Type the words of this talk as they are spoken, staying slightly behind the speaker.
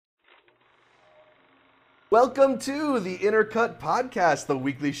Welcome to the Intercut Podcast, the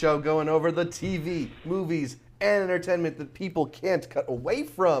weekly show going over the TV, movies, and entertainment that people can't cut away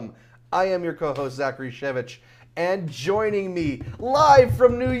from. I am your co-host, Zachary Shevich, and joining me live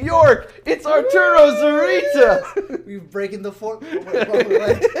from New York, it's Arturo Zurita. We're breaking the fourth.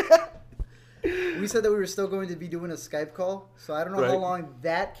 We said that we were still going to be doing a Skype call, so I don't know how long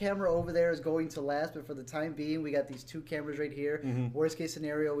that camera over there is going to last, but for the time being, we got these two cameras right here. Worst case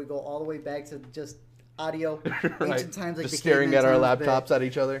scenario, we go all the way back to just audio. Ancient times, like just staring at our laptops at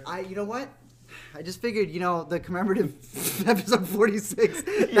each other. You know what? I just figured, the commemorative episode 46,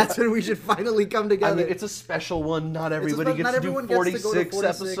 that's when we should finally come together. I mean, it's a special one. Not everybody gets to do 46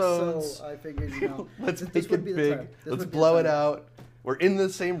 episodes. So I figured, let's make it big. Let's blow it out. We're in the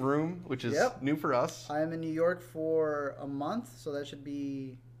same room, which is new for us. I am in New York for a month, so that should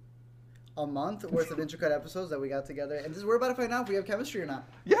be a month worth of Intercut episodes that we got together. And we're about to find out if we have chemistry or not.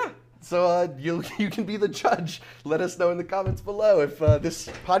 Yeah. So you can be the judge. Let us know in the comments below if this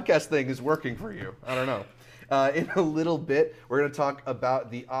podcast thing is working for you. I don't know. In a little bit, we're going to talk about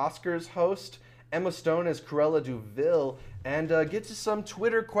the Oscars host, Emma Stone as Cruella DeVille, and get to some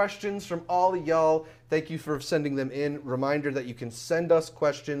Twitter questions from all of y'all. Thank you for sending them in. Reminder that you can send us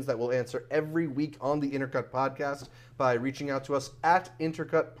questions that we'll answer every week on the Intercut Podcast by reaching out to us at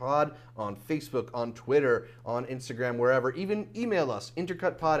IntercutPod on Facebook, on Twitter, on Instagram, wherever. Even email us,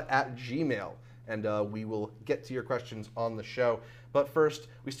 intercutpod@gmail.com, and we will get to your questions on the show. But first,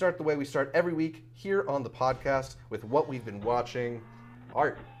 we start the way we start every week here on the podcast with what we've been watching.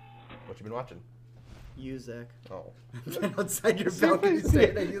 Art, what you been watching? You, Zach. Oh. Outside your balcony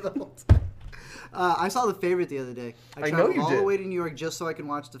saying at you the whole time. I saw The Favorite the other day. I traveled all the way to New York just so I can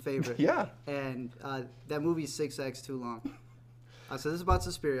watch The Favorite. Yeah. And that movie's 6x too long. I said this about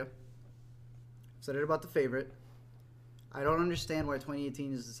Suspiria. I said it about The Favorite. I don't understand why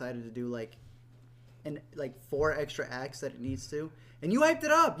 2018 has decided to do like 4 extra acts that it needs to. And you hyped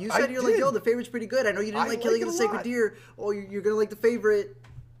it up. You said you're like, yo, The Favorite's pretty good. I know you didn't like Killing of the Sacred Deer. Oh, you're going to like The Favorite.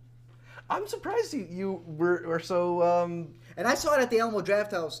 I'm surprised you were so... And I saw it at the Alamo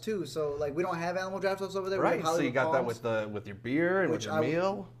Drafthouse too, so like we don't have Alamo Drafthouse over there. Right, so you got that with your beer and with your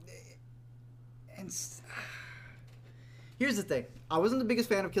meal. And here's the thing: I wasn't the biggest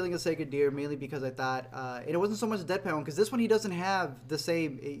fan of Killing a Sacred Deer, mainly because I thought, and it wasn't so much the Deadpan one, because this one he doesn't have the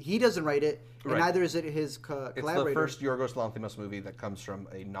same. He doesn't write it, and neither is it his collaborator. It's the first Yorgos Lanthimos movie that comes from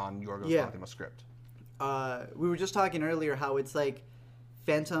a non-Yorgos Lanthimos script. We were just talking earlier how it's like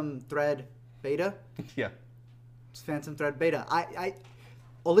Phantom Thread Beta. Yeah. Phantom Thread Beta.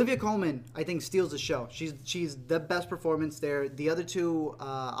 Olivia Colman, I think, steals the show. She's the best performance there. The other two,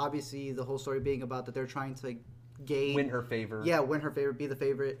 obviously, the whole story being about that they're trying to win her favor. Yeah, win her favor, be the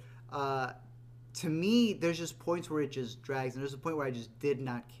favorite. To me, there's just points where it just drags, and there's a point where I just did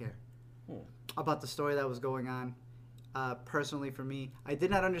not care about the story that was going on. Personally, for me, I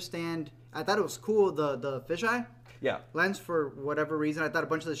did not understand. I thought it was cool, the fisheye. Yeah. Lens, for whatever reason, I thought a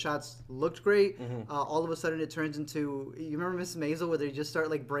bunch of the shots looked great. All of a sudden, it turns into... You remember Mrs. Maisel, where they just start,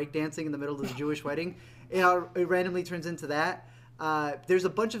 breakdancing in the middle of the Jewish wedding? It randomly turns into that. There's a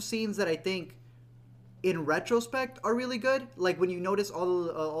bunch of scenes that I think, in retrospect, are really good. Like, when you notice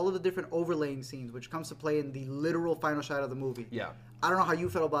all of the different overlaying scenes, which comes to play in the literal final shot of the movie. Yeah. I don't know how you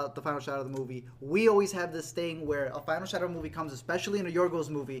feel about the final shot of the movie. We always have this thing where a final shot of a movie comes, especially in a Yorgos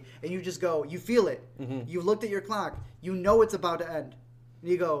movie, and you just go, you feel it. You looked at your clock. You know it's about to end. And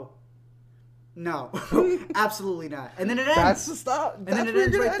you go, no, absolutely not. And then it ends. That's the stop. And then it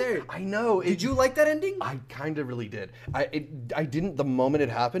ends right there. I know. Did you like that ending? I kind of really did. I didn't the moment it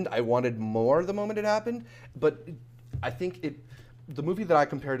happened. I wanted more the moment it happened. But I think the movie that I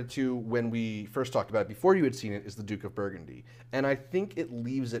compared it to when we first talked about it, before you had seen it, is The Duke of Burgundy. And I think it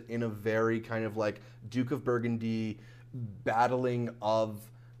leaves it in a very kind of like Duke of Burgundy battling of,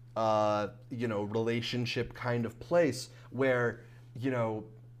 relationship kind of place where, the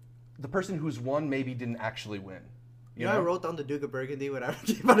person who's won maybe didn't actually win. You know? I wrote down The Duke of Burgundy when I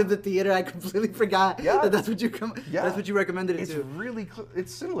came out of the theater. I completely forgot that's what you that's what you recommended it to. It's really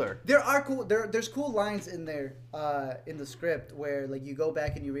it's similar. There's cool lines in there in the script where you go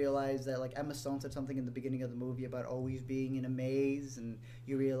back and you realize that Emma Stone said something in the beginning of the movie about always being in a maze, and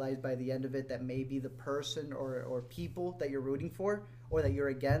you realize by the end of it that maybe the person or people that you're rooting for or that you're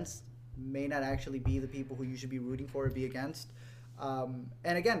against may not actually be the people who you should be rooting for or be against. And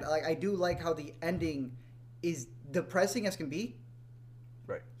again, I do like how the ending is depressing as can be.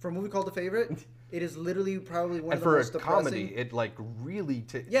 Right. For a movie called The Favorite, it is literally probably one of the most depressing. And for a comedy, it really...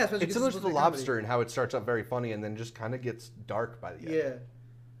 it's similar to The Lobster and how it starts out very funny and then just kind of gets dark by the end. Yeah.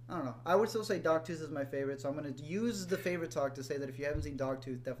 I don't know. I would still say Dogtooth is my favorite, so I'm going to use The Favorite talk to say that if you haven't seen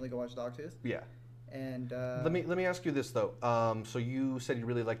Dogtooth, definitely go watch Dogtooth. Yeah. And Let me ask you this though. So you said you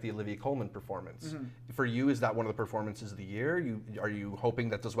really liked the Olivia Colman performance. For you, is that one of the performances of the year? Are you hoping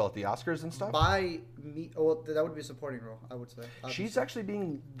that does well at the Oscars and stuff? by me, well, that would be a supporting role, I would say. She's actually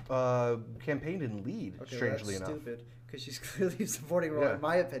being campaigned in lead, Okay, strangely that's enough. stupid because she's clearly a supporting role Yeah. in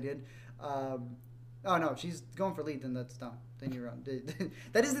my opinion. Oh no, she's going for lead. Then that's dumb. Then you're wrong.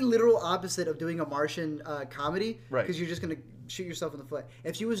 That is the literal opposite of doing a Martian comedy, Right. Because you're just gonna shoot yourself in the foot.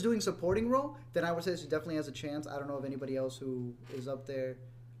 If she was doing supporting role, then I would say she definitely has a chance. I don't know of anybody else who is up there,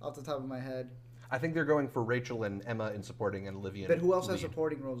 off the top of my head. I think they're going for Rachel and Emma in supporting and Olivia. But in who else has lead.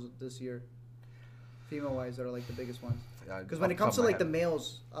 supporting roles this year, female-wise, that are like the biggest ones? Because Off when the it comes top to of my like the head.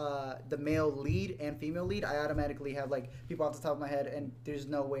 males, the male lead and female lead, I automatically have like people off the top of my head, and there's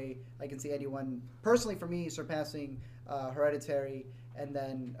no way I can see anyone personally for me surpassing Hereditary, and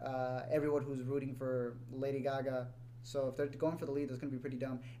then everyone who's rooting for Lady Gaga. So if they're going for the lead, that's going to be pretty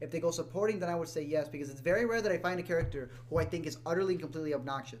dumb. If they go supporting, then I would say yes, because it's very rare that I find a character who I think is utterly and completely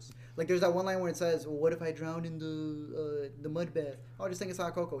obnoxious. Like there's that one line where it says, well, "What if I drowned in the mud bath?" Oh, I just think it's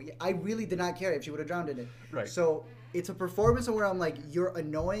hot cocoa. Yeah, I really did not care if she would have drowned in it. Right. So it's a performance where I'm like, you're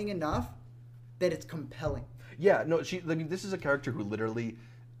annoying enough that it's compelling. Yeah, no, I mean, this is a character who literally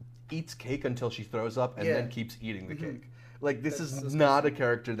eats cake until she throws up and Yeah. then keeps eating the cake. Like, this That's is disgusting. not a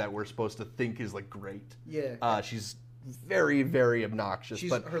character that we're supposed to think is, like, great. Yeah. She's very, very obnoxious.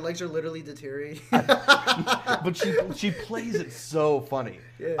 But Her legs are literally deteriorating. but she plays it so funny.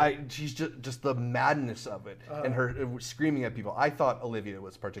 Yeah. She's just the madness of it and her screaming at people. I thought Olivia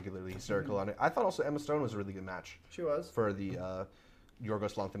was particularly hysterical on it. I thought also Emma Stone was a really good match She was. for the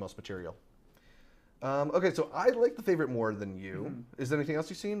Yorgos Lanthimos material. Okay, so I like The Favorite more than you. Is there anything else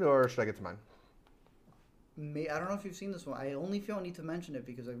you've seen, or should I get to mine? I don't know if you've seen this one. I only feel I need to mention it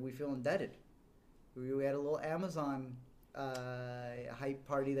because we feel indebted. We had a little Amazon hype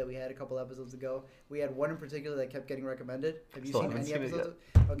party that we had a couple episodes ago. We had one in particular that kept getting recommended. Have you Still seen haven't any seen it episodes?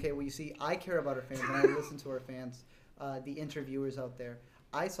 Okay, well, you see, I care about our fans and I listen to our fans, the interviewers out there.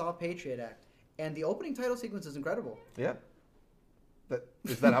 I saw Patriot Act, and the opening title sequence is incredible. Yeah.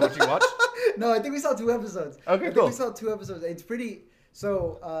 Is that how much you watched? No, I think we saw 2 episodes. Okay, I think cool. we saw 2 episodes. It's pretty.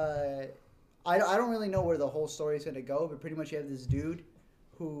 So I don't really know where the whole story is gonna go, but pretty much you have this dude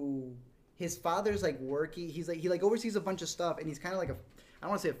who his father's like working. He oversees a bunch of stuff, and he's kind of like I don't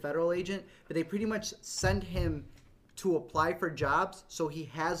want to say a federal agent, but they pretty much send him to apply for jobs, so he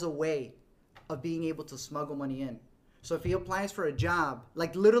has a way of being able to smuggle money in. So if he applies for a job,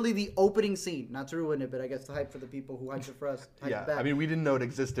 like literally the opening scene, not to ruin it, but I guess to hype for the people who hyped it for us. Hype Yeah, it back. I mean, we didn't know it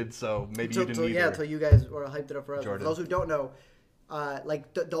existed, so maybe you didn't either. Yeah, until you guys were hyped it up for us. Jordan. For those who don't know,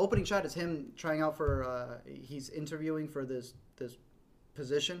 like the opening shot is him trying out for. He's interviewing for this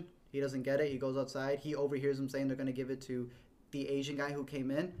position. He doesn't get it. He goes outside. He overhears them saying they're going to give it to the Asian guy who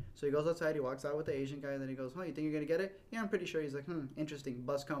came in. So he goes outside. He walks out with the Asian guy, and then he goes, "Oh, you think you're going to get it?" Yeah, I'm pretty sure. He's like, interesting.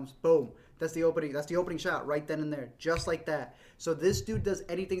 Bus comes. Boom. That's the opening. That's the opening shot right then and there, just like that. So this dude does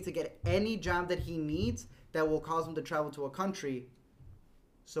anything to get any job that he needs that will cause him to travel to a country.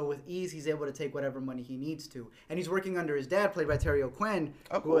 So with ease, he's able to take whatever money he needs to. And he's working under his dad, played by Terry O'Quinn,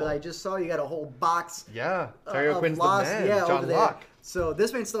 Oh, who cool. I just saw. You got a whole box. Yeah, Terry Of O'Quinn's the Lost, man. yeah, John over there. Locke. So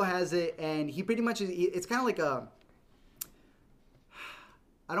this man still has it, and he pretty much it's kind of like a.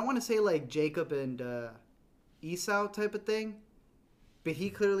 I don't want to say like Jacob and Esau type of thing, but he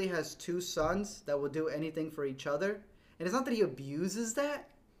clearly has 2 sons that will do anything for each other, and it's not that he abuses that,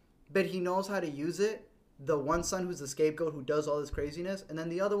 but he knows how to use it. The one son who's the scapegoat who does all this craziness, and then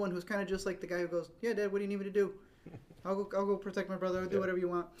the other one who's kind of just like the guy who goes, "Yeah, Dad, what do you need me to do? I'll go protect my brother. I'll do whatever you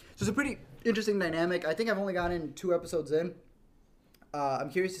want." So it's a pretty interesting dynamic. I think I've only gotten 2 episodes in. I'm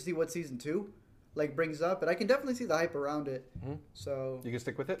curious to see what season 2 like brings up, but I can definitely see the hype around it. So You can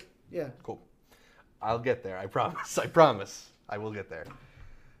stick with it? yeah, Cool. I'll get there. I promise. I promise. I will get there.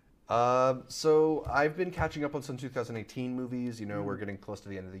 So I've been catching up on some 2018 movies. You know, we're getting close to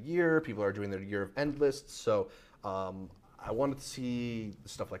the end of the year. People are doing their year of end lists. So I wanted to see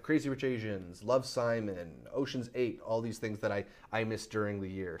stuff like Crazy Rich Asians, Love, Simon, Ocean's 8, all these things that I missed during the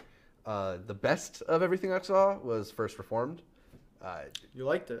year. The best of everything I saw was First Reformed. you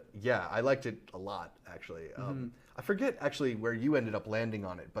liked it. Yeah, I liked it a lot, actually. I forget, actually, where you ended up landing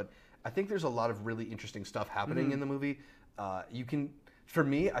on it, but I think there's a lot of really interesting stuff happening in the movie. For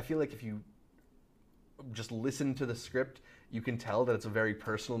me, I feel like if you just listen to the script, you can tell that it's a very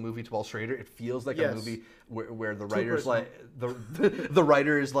personal movie to Paul Schrader. It feels like Yes. a movie where the writer's like, the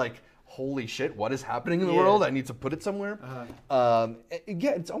writer is like, holy shit, what is happening in the Yeah. world? I need to put it somewhere. Yeah,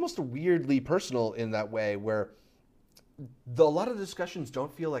 it's almost weirdly personal in that way where a lot of discussions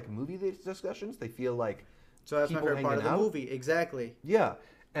don't feel like movie discussions. They feel like So that's my people favorite part of the hanging out. movie. Exactly. Yeah,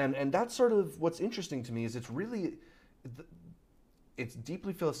 And that's sort of what's interesting to me is it's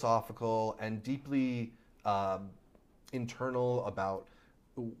deeply philosophical and deeply internal about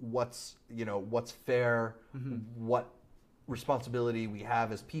what's fair, what responsibility we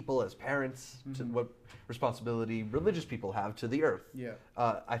have as people, as parents, to what responsibility religious people have to the earth. Yeah.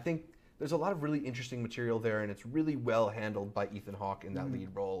 I think there's a lot of really interesting material there, and it's really well handled by Ethan Hawke in that lead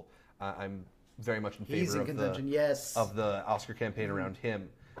role. I'm very much in He's favor in of contention, the yes. of the Oscar campaign around him.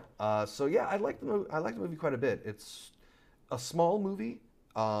 So yeah, I like the movie quite a bit. It's a small movie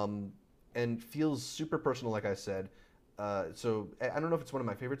and feels super personal, like I said. So I don't know if it's one of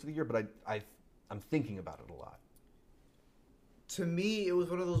my favorites of the year, but I'm thinking about it a lot. To me, it was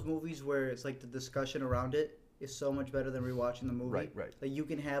one of those movies where it's like the discussion around it is so much better than rewatching the movie. Right. Like you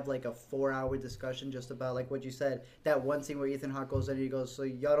can have like a 4-hour discussion just about like what you said. That one scene where Ethan Hawke goes in and he goes, "So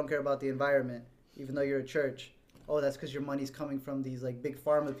y'all don't care about the environment, even though you're a church." Oh, that's because your money's coming from these like big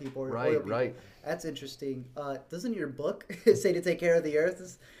pharma people or oil people. Right. That's interesting. Doesn't your book say to take care of the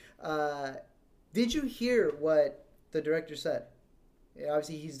earth? Did you hear what the director said? Yeah,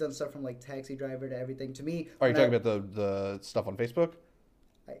 obviously, he's done stuff from like Taxi Driver to everything. To me, Are you talking about the stuff on Facebook?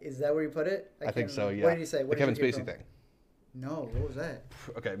 Is that where you put it? I think so. Yeah. What did he say? The Kevin Spacey thing. No, what was that?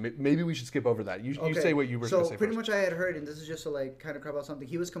 Okay, maybe we should skip over that. You say what you were going to say. So pretty first. much, I had heard, and this is just to like kind of crap out something.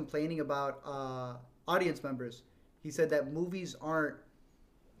 He was complaining about audience members. He said that movies aren't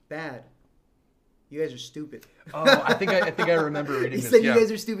bad. You guys are stupid. Oh, I think I remember reading he this. said, "You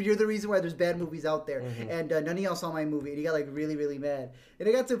guys are stupid. You're the reason why there's bad movies out there." Mm-hmm. And none of y'all saw my movie. And he got like really, really mad. And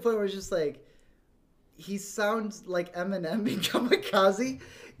it got to a point where it's just like, he sounds like Eminem in Kamikaze.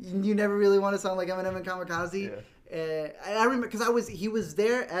 You never really want to sound like Eminem in Kamikaze. Yeah. I remember because he was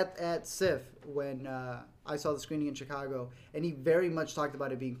there at SIFF when I saw the screening in Chicago, and he very much talked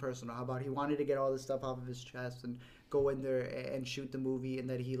about it being personal. How about he wanted to get all this stuff off of his chest and go in there and shoot the movie, and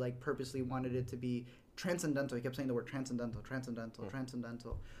that he like purposely wanted it to be transcendental. He kept saying the word transcendental.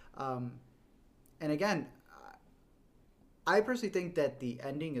 And again, I personally think that the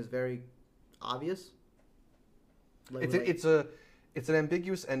ending is very obvious. It's an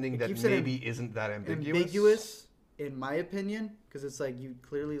ambiguous ending that maybe isn't that ambiguous. Ambiguous, in my opinion, because it's like you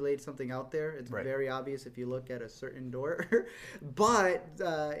clearly laid something out there. It's right. very obvious if you look at a certain door. But,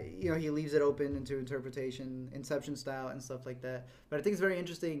 he leaves it open into interpretation, Inception style and stuff like that. But I think it's very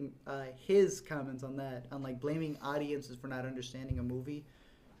interesting, his comments on that, on like blaming audiences for not understanding a movie.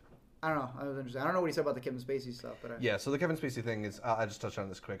 I don't know. I don't know what he said about the Kevin Spacey stuff. But yeah, so the Kevin Spacey thing is, I'll just touch on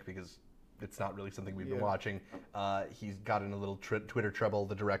this quick because it's not really something we've been watching. He's got in a little Twitter trouble,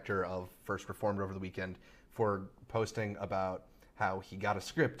 the director of First Reformed over the weekend, for posting about how he got a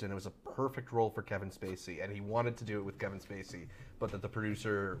script and it was a perfect role for Kevin Spacey and he wanted to do it with Kevin Spacey, but that the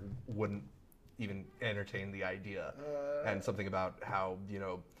producer wouldn't even entertain the idea. And something about how,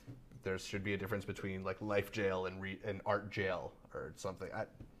 there should be a difference between like life jail and art jail or something.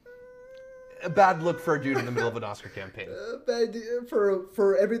 A bad look for a dude in the middle of an Oscar campaign. Bad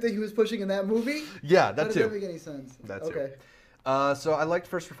for everything he was pushing in that movie? Yeah, that How too. does that make any sense? That okay. too. So I liked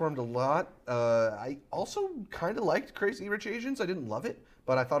First Reformed a lot. I also kind of liked Crazy Rich Asians. I didn't love it,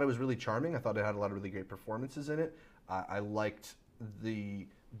 but I thought it was really charming. I thought it had a lot of really great performances in it. I liked the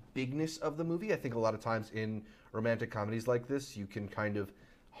bigness of the movie. I think a lot of times in romantic comedies like this, you can kind of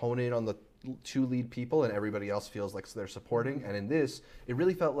hone in on the two lead people and everybody else feels like they're supporting. And in this, it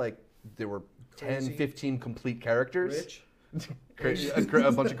really felt like there were 10, 15 complete characters. Rich.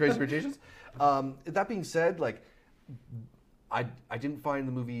 a bunch of Crazy Rich Asians. That being said, like, I didn't find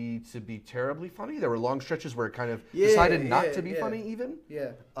the movie to be terribly funny. There were long stretches where it kind of decided not to be funny even.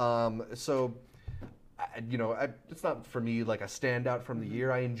 Yeah. So, it's not for me like a standout from the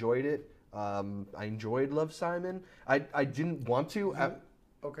year. I enjoyed it. I enjoyed Love, Simon. I didn't want to.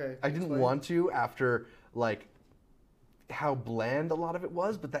 Okay. I didn't want to after like how bland a lot of it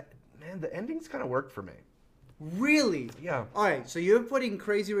was, but the endings kind of worked for me. Really? Yeah. All right. So you're putting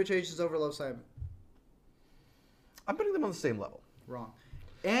Crazy Rich Asians over Love, Simon. I'm putting them on the same level. Wrong.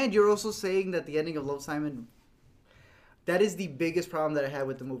 And you're also saying that the ending of Love, Simon, that is the biggest problem that I had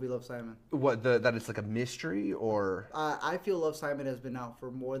with the movie Love, Simon. What, that it's like a mystery or? I feel Love, Simon has been out for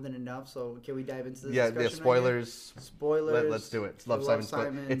more than enough, so can we dive into this discussion? Yeah, spoilers. Right? Spoilers. Let's do it. It's Love,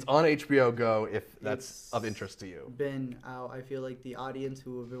 Simon. It's on HBO Go if that's of interest to you. Been out. I feel like the audience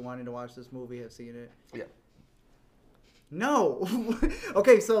who have been wanting to watch this movie have seen it. Yeah. No.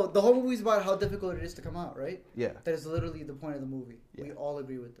 Okay, so the whole movie's about how difficult it is to come out, right? Yeah. That is literally the point of the movie. Yeah. We all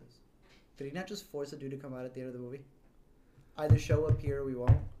agree with this. Did he not just force a dude to come out at the end of the movie? Either show up here or we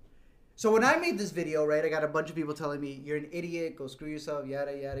won't. So when I made this video, right, I got a bunch of people telling me, you're an idiot, go screw yourself,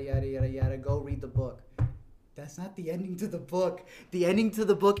 yada, yada, yada, yada, yada, go read the book. That's not the ending to the book. The ending to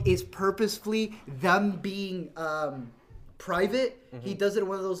the book is purposefully them being private. Mm-hmm. He does it in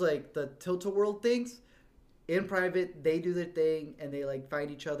one of those like the tilt-a-whirl things. In private, they do their thing and they like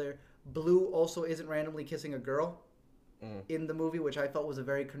find each other. Blue also isn't randomly kissing a girl in the movie, which I felt was a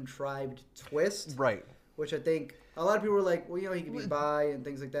very contrived twist. Right. Which I think a lot of people were like, well, you know, he could be bi and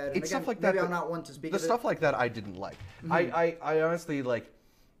things like that. And it's again, stuff like maybe that. I'm not one to speak the of stuff like that I didn't like. Mm-hmm. I honestly like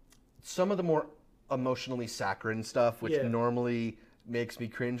some of the more emotionally saccharine stuff, which normally makes me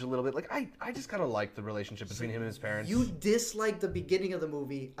cringe a little bit. Like I just kind of like the relationship between him and his parents. You dislike the beginning of the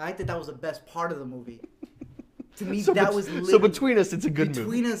movie. I think that was the best part of the movie. To me, that was literally... So between us, it's a good movie.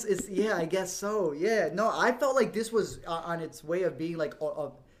 Between us, it's... Yeah, I guess so. Yeah. No, I felt like this was on its way of being like...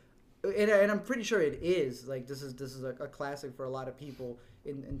 and I'm pretty sure it is. Like, this is a classic for a lot of people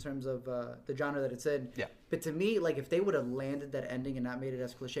in terms of the genre that it's in. Yeah. But to me, like, if they would have landed that ending and not made it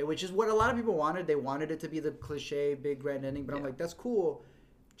as cliche, which is what a lot of people wanted. They wanted it to be the cliche, big, grand ending. But I'm like, that's cool.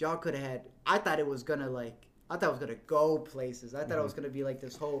 Y'all could have had... I thought it was going to, like... I thought it was going to go places. I thought it was going to be, like,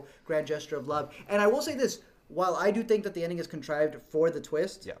 this whole grand gesture of love. And I will say this... While I do think that the ending is contrived for the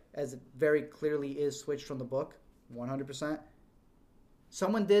twist, as it very clearly is switched from the book, 100%,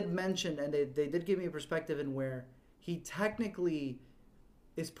 someone did mention, and they did give me a perspective in where he technically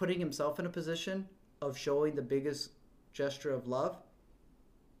is putting himself in a position of showing the biggest gesture of love,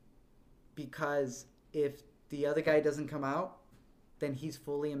 because if the other guy doesn't come out, then he's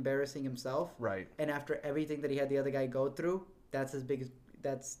fully embarrassing himself. Right. And after everything that he had the other guy go through, that's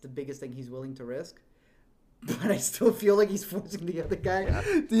the biggest thing he's willing to risk. But I still feel like he's forcing the other guy. Yeah.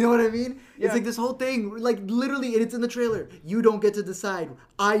 Do you know what I mean? Yeah. It's like this whole thing, like literally, and it's in the trailer. You don't get to decide.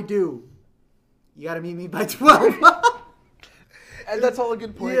 I do. You got to meet me by 12. And that's all a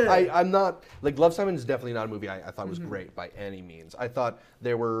good point. Yeah. I'm not, like, Love, Simon is definitely not a movie I thought was great by any means. I thought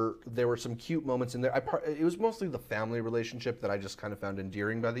there were some cute moments in there. It was mostly the family relationship that I just kind of found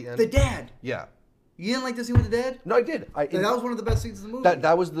endearing by the end. The dad. Yeah. You didn't like the scene with the dad? No, I did. That was one of the best scenes in the movie.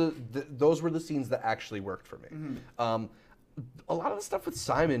 That was those were the scenes that actually worked for me. Mm-hmm. A lot of the stuff with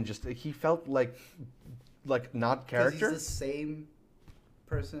Simon, just he felt like not character. He's the same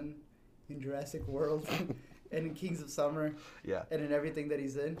person in Jurassic World and in Kings of Summer. Yeah. And in everything that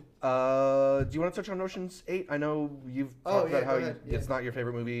he's in. Do you want to touch on Ocean's 8? I know you've talked about how it's not your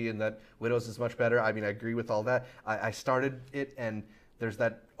favorite movie and that Widows is much better. I mean, I agree with all that. I started it and there's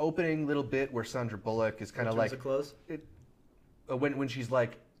that opening little bit where Sandra Bullock is kind of like clothes? When she's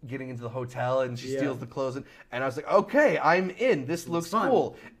like getting into the hotel and she steals the clothes and I was like, okay, I'm in. This looks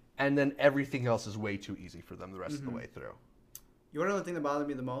cool. And then everything else is way too easy for them the rest of the way through. You want to know the thing that bothered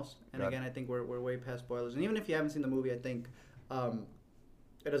me the most? And again, I think we're way past spoilers. And even if you haven't seen the movie, I think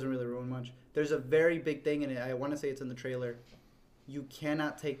it doesn't really ruin much. There's a very big thing in it. I want to say it's in the trailer. You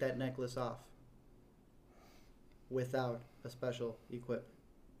cannot take that necklace off without a special equip.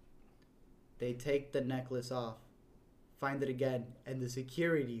 They take the necklace off, find it again, and the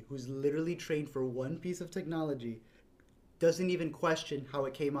security, who's literally trained for one piece of technology, doesn't even question how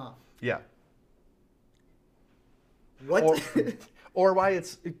it came off. Yeah. What? Or why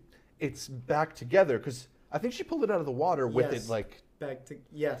it's back together, because I think she pulled it out of the water with it like... Back to...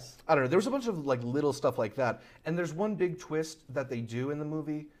 Yes. I don't know. There was a bunch of like little stuff like that. And there's one big twist that they do in the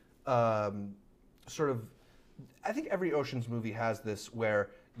movie. Sort of... I think every Ocean's movie has this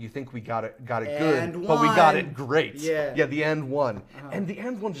where you think we got it good, but we got it great. Yeah. Yeah, the end one. Uh-huh. And the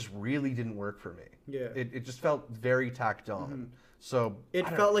end one just really didn't work for me. Yeah. It just felt very tacked on. Mm-hmm. So it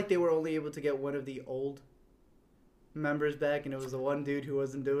felt like they were only able to get one of the old members back, and it was the one dude who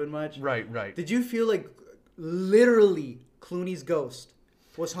wasn't doing much. Right. Did you feel like literally Clooney's ghost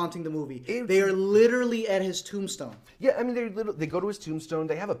was haunting the movie? They are literally at his tombstone. Yeah, I mean, they go to his tombstone.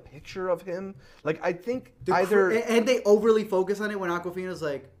 They have a picture of him. Like, I think and they overly focus on it when Awkwafina's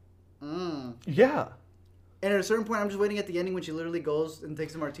like, Yeah. And at a certain point, I'm just waiting at the ending when she literally goes and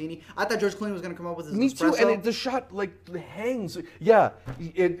takes a martini. I thought George Clooney was going to come up with his espresso. Me too, and the shot, like, hangs. Yeah,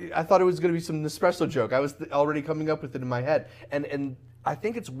 I thought it was going to be some Nespresso joke. I was already coming up with it in my head. And I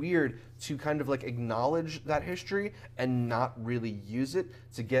think it's weird to kind of, like, acknowledge that history and not really use it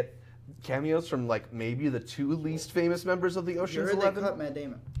to get cameos from, like, maybe the two least famous members of the Ocean's 11. They cut Matt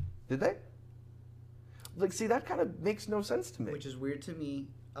Damon. Did they? Like, see, that kind of makes no sense to me. Which is weird to me.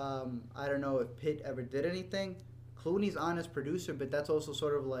 I don't know if Pitt ever did anything. Clooney's on as producer, but that's also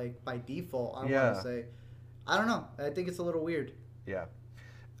sort of like by default, I want to say. I don't know. I think it's a little weird. Yeah.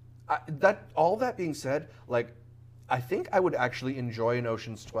 All that being said, like, I think I would actually enjoy an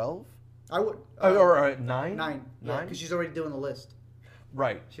Ocean's 12. I would. Or 9? 9. Yeah, because she's already doing the list.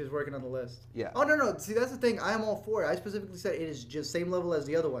 Right. She was working on the list. Yeah. Oh, no. See, that's the thing. I am all for it. I specifically said it is just same level as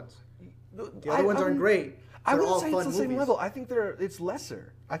the other ones. The other ones aren't great. I They're wouldn't all say it's fun the same movies. level. I think it's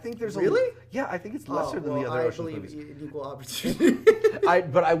lesser. I think there's Really? Yeah, I think it's lesser than the other I Ocean's believe movies. in equal opportunity.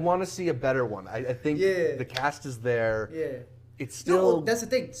 But I want to see a better one. I think Yeah. the cast is there. Yeah. It's No, still well, that's the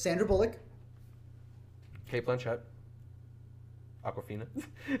thing. Sandra Bullock. Kate Blanchett, Aquafina,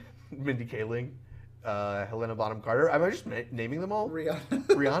 Mindy Kaling, Helena Bonham Carter. Am I just naming them all? Rihanna.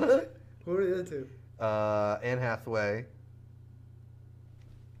 Rihanna, Who are the other two? Anne Hathaway.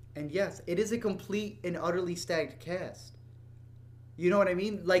 And yes, it is a complete and utterly stacked cast. You know what I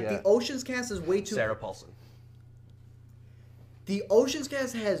mean? Like, Yeah. the Ocean's cast is way too... Sarah Paulson. The Ocean's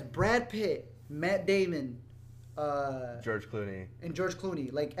cast has Brad Pitt, Matt Damon, George Clooney. and George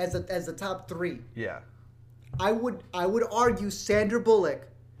Clooney, like, as the top three. Yeah. I would argue Sandra Bullock,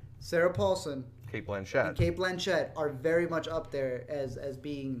 Sarah Paulson, Kate Blanchett. and Kate Blanchett are very much up there as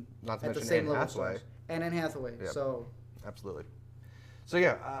being Not to at the mention same Anne level. Hathaway. Stars. And Anne Hathaway. Yep. So Absolutely. So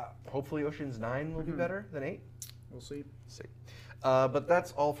yeah, hopefully Ocean's 9 will be better than 8. we'll see. See. But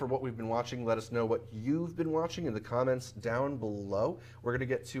that's all for what we've been watching. Let us know what you've been watching in the comments down below. We're going to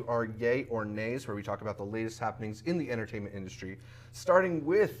get to our yay or nays, where we talk about the latest happenings in the entertainment industry. Starting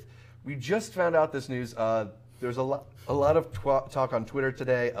with, we just found out this news. There's a lot of talk on Twitter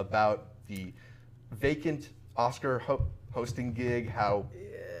today about the vacant Oscar hosting gig, how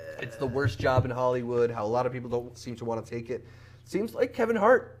it's the worst job in Hollywood, how a lot of people don't seem to want to take it. Seems like Kevin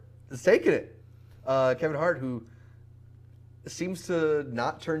Hart is taking it. Kevin Hart, who seems to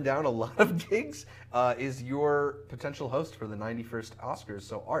not turn down a lot of gigs, is your potential host for the 91st Oscars.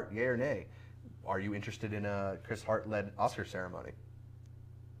 So, Art, yay or nay? Are you interested in a Chris Hart-led Oscar ceremony?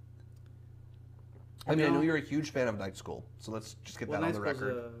 I mean, I know you're a huge fan of Night School, so let's just get that on Night the School's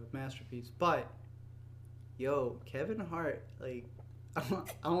record. a masterpiece. But, yo, Kevin Hart, like, I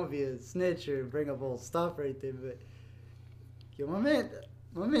don't want to be a snitch or bring up old stuff or anything, but, yo, my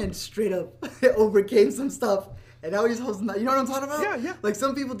man straight up overcame some stuff, and now he's hosting that. You know what I'm talking about? Yeah, yeah. Like,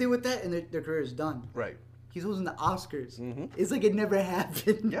 some people deal with that, and their career is done. Right. He's hosting the Oscars. Mhm. It's like it never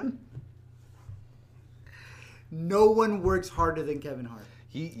happened. Yeah. No one works harder than Kevin Hart.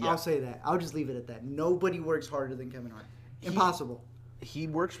 Yeah. I'll say that. I'll just leave it at that. Nobody works harder than Kevin Hart. Impossible. He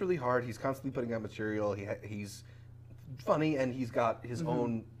works really hard. He's constantly putting out material. He's funny, and he's got his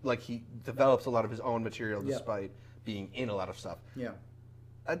own, like, he develops a lot of his own material Yeah. despite being in a lot of stuff. Yeah.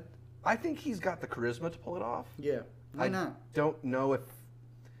 I think he's got the charisma to pull it off. Yeah. Why not? Don't know if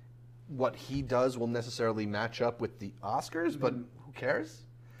what he does will necessarily match up with the Oscars, but who cares?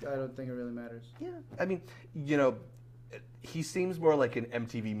 I don't think it really matters. Yeah. I mean, you know, he seems more like an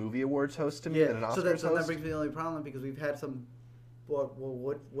MTV Movie Awards host to me than an Oscars so that host. brings me the only problem because we've had some,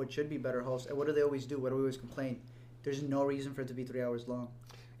 what should be better hosts, and what do they always do? What do we always complain? There's no reason for it to be 3 hours long.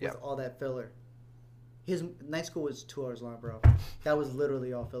 With Yeah. all that filler. His Night School was 2 hours long, bro. That was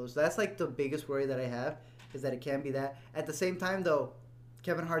literally all filler. So that's like the biggest worry that I have, is that it can be that. At the same time, though,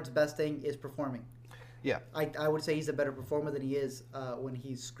 Kevin Hart's best thing is performing. Yeah. I would say he's a better performer than he is when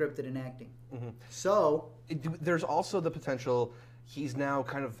he's scripted and acting. Mm-hmm. So There's also the potential he's now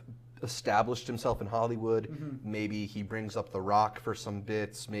kind of established himself in Hollywood. Mm-hmm. Maybe he brings up The Rock for some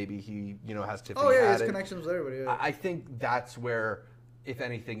bits. Maybe he, has Tiffany he has Haddish. connections with everybody. Yeah. I think that's where, if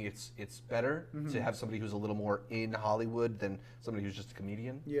anything, it's better Mm-hmm. to have somebody who's a little more in Hollywood than somebody who's just a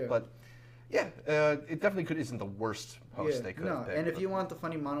comedian. Yeah. But yeah, it definitely isn't the worst host they could have picked. And if but- you want the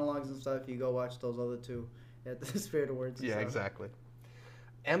funny monologues and stuff, you go watch those other two at the Spirit Awards. and Yeah, stuff. exactly.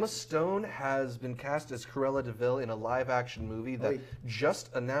 Emma Stone has been cast as Cruella de Vil in a live-action movie that just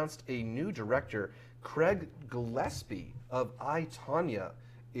announced a new director. Craig Gillespie of I, Tonya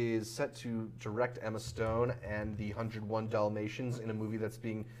is set to direct Emma Stone and the 101 Dalmatians in a movie that's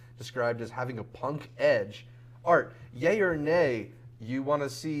being described as having a punk edge. Art, yay or nay, you want to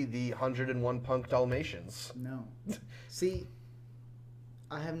see the 101 Punk Dalmatians? No. See,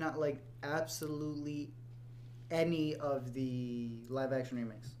 I have not liked absolutely any of the live action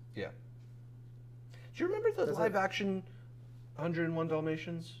remakes. Yeah. Do you remember the Does it- live-action 101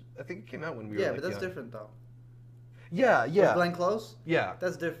 Dalmatians? I think it came out when we were Yeah, like but that's young. different though. Yeah, With yeah. Glenn Close? Yeah.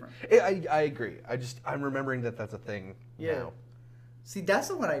 That's different. I agree. I'm remembering that that's a thing Yeah. now. See, that's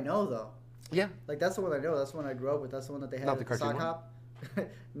the one I know though. Yeah. Like that's the one I know. That's the one I grew up with. That's the one that they had Not the at cartoon Sock one? Hop.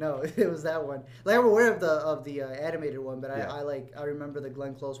 No, it was that one. Like I'm aware of the animated one, but Yeah. I remember the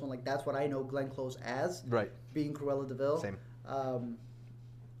Glenn Close one. Like that's what I know Glenn Close as, Right. being Cruella de Vil. Same.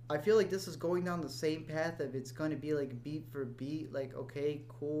 I feel like this is going down the same path of it's going to be like beat for beat. Like okay,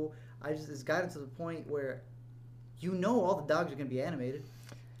 cool. It's gotten to the point where, all the dogs are going to be animated,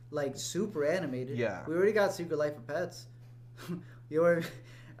 like super animated. Yeah. We already got Secret Life of Pets.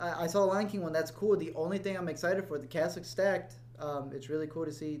 I saw Lion King one. That's cool. The only thing I'm excited for, the cast looks stacked. It's really cool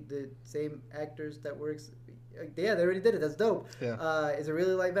to see the same actors that were Yeah, they already did it. That's dope. Yeah. Is it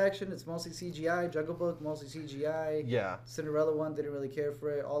really live action? It's mostly CGI. Jungle Book, mostly CGI. Yeah. Cinderella one, didn't really care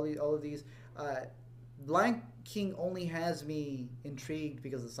for it. All of these. Lion King only has me intrigued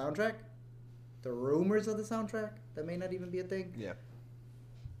because of the soundtrack. The rumors of the soundtrack that may not even be a thing. Yeah.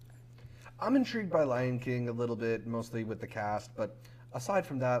 I'm intrigued by Lion King a little bit, mostly with the cast, but aside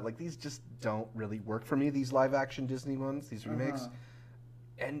from that, like these just don't really work for me. These live action Disney ones, these remakes,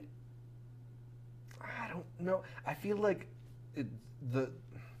 and I don't know. I feel like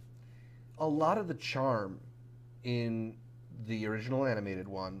a lot of the charm in the original animated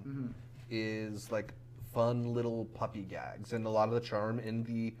one is like fun little puppy gags, and a lot of the charm in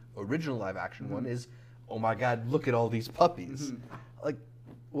the original live action one is, oh my god, look at all these puppies. Like,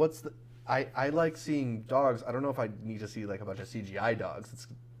 what's the I like seeing dogs. I don't know if I need to see like a bunch of CGI dogs. It's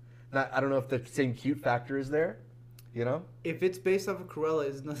not. I don't know if the same cute factor is there. You know. If it's based off of Cruella,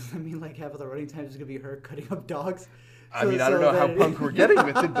 doesn't that mean like half of the running time is gonna be her cutting up dogs? I mean, I don't know how punk we're getting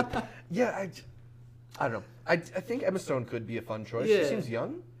with it, but yeah, I don't know. I think Emma Stone could be a fun choice. Yeah. She seems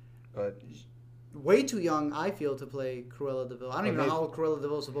young, but way too young, I feel, to play Cruella de Vil. I don't even know how old Cruella de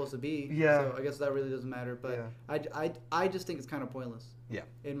Vil is supposed to be. Yeah. So I guess that really doesn't matter. But I just think it's kind of pointless. Yeah.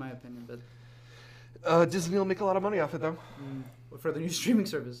 In my opinion, but Disney will make a lot of money off it though. For the new streaming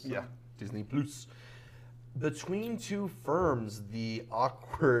service. So. Yeah, Disney Plus. Between Two Firms, the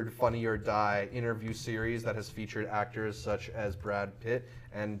awkward Funny or Die interview series that has featured actors such as Brad Pitt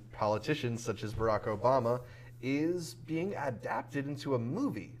and politicians such as Barack Obama, is being adapted into a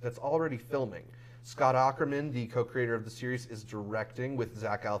movie that's already filming. Scott Aukerman, the co-creator of the series, is directing with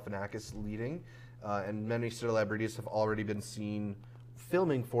Zach Galifianakis leading, and many celebrities have already been seen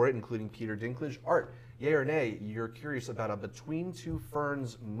filming for it, including Peter Dinklage. Art, yay or nay, you're curious about a Between Two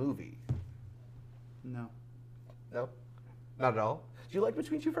Ferns movie? No. No? Not at all? Do you like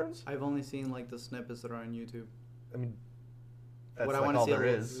Between Two Ferns? I've only seen like the snippets that are on YouTube. I mean, that's what like I want to all see there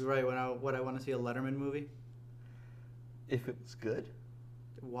is. Right, what I want to see a Letterman movie. If it's good?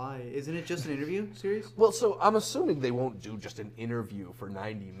 Why? Isn't it just an interview series? Well, so I'm assuming they won't do just an interview for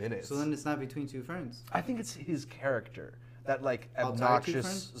 90 minutes. So then it's not Between Two Ferns. I think it's his character. That, like, Outside Two obnoxious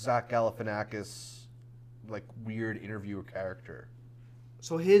Ferns? Zach Galifianakis, like, weird interviewer character.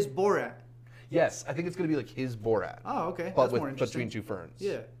 So his Borat. Yes, I think it's going to be like his Borat. Oh, okay. But That's with more interesting. Between Two Ferns.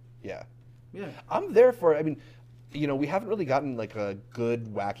 Yeah. Yeah. Yeah. I'm there for it. I mean, you know, we haven't really gotten, like, a good,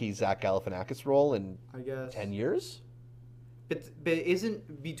 wacky Zach Galifianakis role in I guess. 10 years. But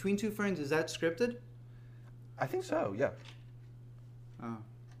isn't Between Two Ferns, is that scripted? I think so, yeah. Oh.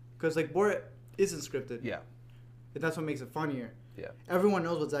 Because, like, Borat isn't scripted. Yeah. And that's what makes it funnier. Yeah. Everyone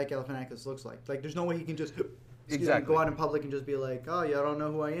knows what Zach Galifianakis looks like. Like, there's no way he can just Exactly. go out in public and just be like, oh, yeah, I don't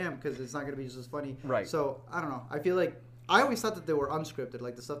know who I am, because it's not going to be just as funny. Right. So, I don't know. I feel like, I always thought that they were unscripted,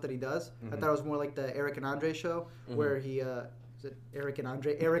 like the stuff that he does. I thought it was more like the Eric and Andre show, where he, is it Eric and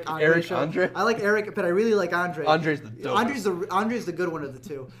Andre? Eric show. Andre? I like Eric, but I really like Andre. Andre's the dopest. Andre's the good one of the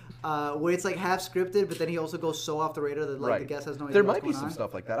two. Where it's like half scripted, but then he also goes so off the radar that like the guest has no idea There what's might be going some on.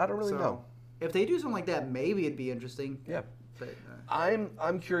 stuff like that. I don't really know. If they do something like that, maybe it'd be interesting. Yeah. But,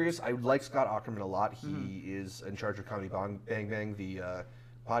 I'm curious. I like Scott Aukerman a lot. He is in charge of Comedy Bang Bang, the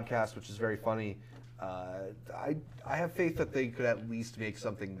podcast, which is very funny. I have faith that they could at least make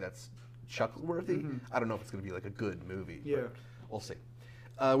something that's chuckle-worthy. I don't know if it's going to be like a good movie. Yeah. But we'll see.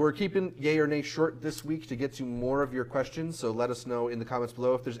 We're keeping Yay or Nay short this week to get to more of your questions, so let us know in the comments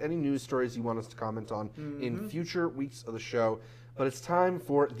below if there's any news stories you want us to comment on in future weeks of the show. But it's time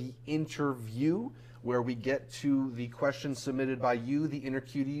for the interview, where we get to the questions submitted by you, the inner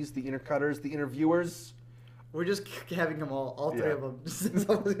cuties, the inner cutters, the interviewers. We're just having them all three Yeah. of them. Since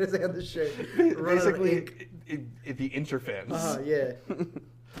I was gonna say on the shirt. Basically, the interfans. Yeah.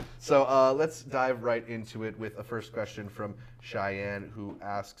 So let's dive right into it with a first question from Cheyenne, who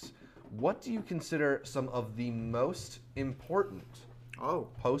asks, what do you consider some of the most important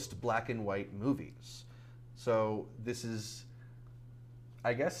post-black and white movies? So this is,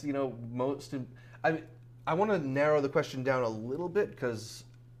 I guess, you know, I want to narrow the question down a little bit, because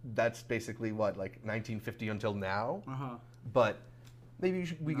that's basically what, like 1950 until now? But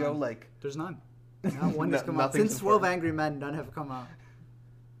maybe we go like... There's none. Not one has come out. Nothing's Since 12 important. Angry Men, none have come out.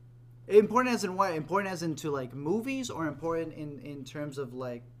 Important as in what? Important as into like movies, or important in terms of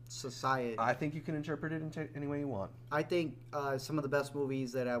like society? I think you can interpret it in any way you want. I think some of the best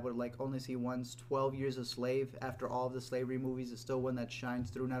movies that I would like only see once, 12 Years a Slave, after all of the slavery movies, is still one that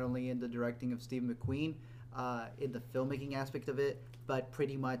shines through, not only in the directing of Steve McQueen, in the filmmaking aspect of it, but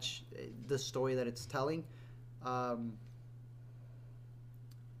pretty much the story that it's telling. I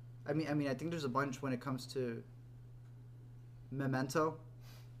mean, I think there's a bunch when it comes to Memento.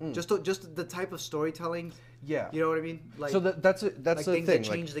 Just the type of storytelling. Yeah. You know what I mean? So that's like the things thing. that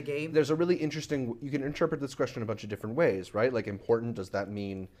change the game. There's a really interesting. You can interpret this question a bunch of different ways, right? Like important, does that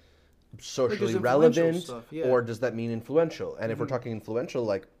mean socially influential relevant, stuff, yeah. or does that mean influential? And if we're talking influential,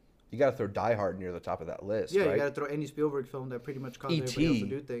 like you got to throw Die Hard near the top of that list, Yeah, right? you got to throw any Spielberg film that pretty much caused everybody else to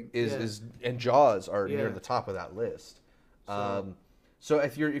do things. is and Jaws are near Yeah. the top of that list. So- So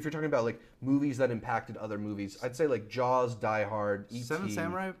if you're talking about like movies that impacted other movies, I'd say like Jaws, Die Hard, E.T. Seven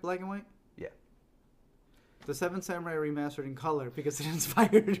Samurai, black and white. Yeah. The Seven Samurai remastered in color because it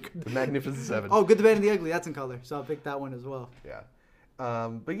inspired. The Magnificent Seven. Oh, Good, the Bad, and the Ugly. That's in color, so I'll pick that one as well. Yeah.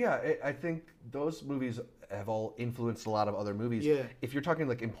 But yeah, I think those movies have all influenced a lot of other movies. Yeah. If you're talking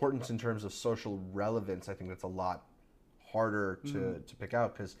like importance in terms of social relevance, I think that's a lot harder to pick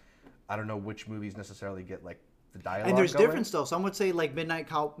out because I don't know which movies necessarily get like the dialogue. And there's going. different stuff. Some would say like Midnight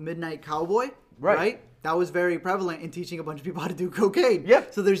Cowboy, Right. right? That was very prevalent in teaching a bunch of people how to do cocaine. Yeah.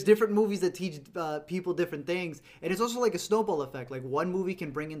 So there's different movies that teach people different things, and it's also like a snowball effect. Like one movie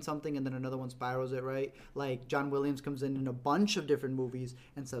can bring in something, and then another one spirals it, right? Like John Williams comes in a bunch of different movies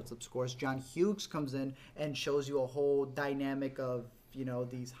and sets up scores. John Hughes comes in and shows you a whole dynamic of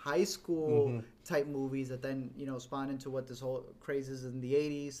these high school type movies that then spawn into what this whole craze is in the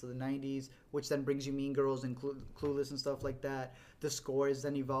 80s to the 90s, which then brings you Mean Girls and Clueless and stuff like that. The scores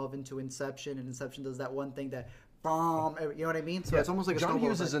then evolve into Inception, and Inception does that one thing that bomb, you know what I mean? So it's almost like a John snowball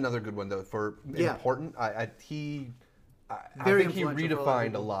Hughes effect. is another good one though for Yeah. important. I Very think he influential for a lot of redefined a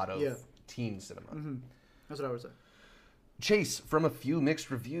people. lot of Yeah. teen cinema. That's what I would say. Chase, from a few mixed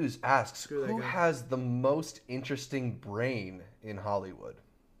reviews, asks, Screw that who guy. has the most interesting brain in Hollywood?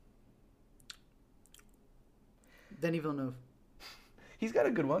 Denis Villeneuve. He's got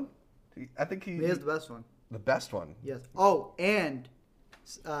a good one. I think He has the best one. the best one. Yes. Oh, and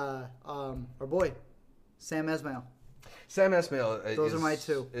our boy, Sam Esmail. Sam Esmail Those are my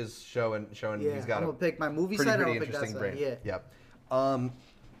two. Is showing Yeah, he's got I'm a gonna pick my movie pretty, side. And pretty I'll pick that interesting side. brain. Yeah. Yeah.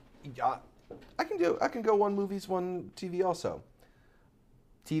 I can go one movies, one TV also.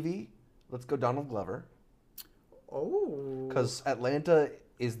 TV, let's go Donald Glover. Oh. Because Atlanta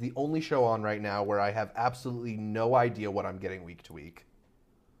is the only show on right now where I have absolutely no idea what I'm getting week to week.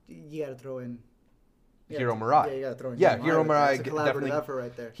 You gotta throw in. Hiro Murai. Yeah, you gotta throw in. Yeah, Hiro Murai That's a collaborative definitely effort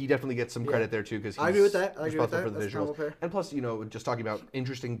right there. He definitely gets some credit there too because I agree with that. I agree with responsible that. for the That's visuals. fair. And plus, just talking about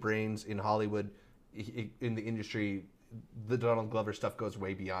interesting brains in Hollywood, in the industry, the Donald Glover stuff goes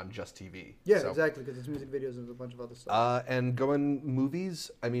way beyond just TV. Yeah, So, exactly, because it's music videos and a bunch of other stuff. And going movies,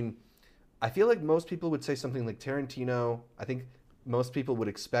 I mean, I feel like most people would say something like Tarantino. I think most people would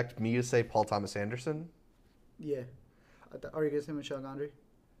expect me to say Paul Thomas Anderson. Yeah. Are you gonna say Michel Gondry?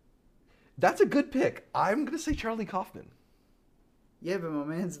 That's a good pick. I'm gonna say Charlie Kaufman. Yeah, but my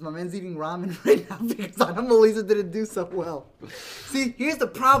man's eating ramen right now because Anomalisa didn't do so well. See, here's the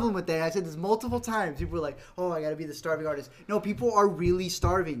problem with that. I said this multiple times. People were like, "Oh, I gotta be the starving artist." No, people are really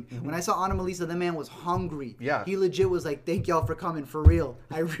starving. When I saw Anomalisa, the man was hungry. Yeah. He legit was like, "Thank y'all for coming, for real.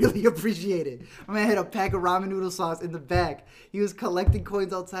 I really appreciate it." My man had a pack of ramen noodle sauce in the back. He was collecting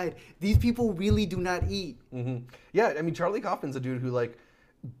coins outside. These people really do not eat. Mm-hmm. Yeah, I mean, Charlie Kaufman's a dude who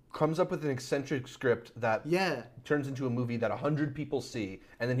comes up with an eccentric script that turns into a movie that 100 people see,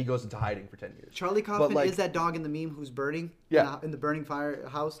 and then he goes into hiding for 10 years. Charlie Kaufman is that dog in the meme who's burning. Yeah. In the burning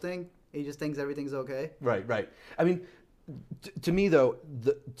firehouse thing. He just thinks everything's okay. Right. I mean, to me though,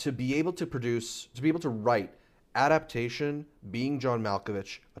 to be able to write adaptation, being John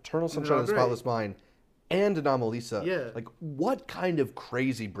Malkovich, Eternal Sunshine of the Spotless Mind, and Anomalisa. Yeah. What kind of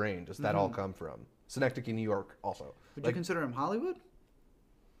crazy brain does that all come from? Synecdoche, New York, also. Would you consider him Hollywood?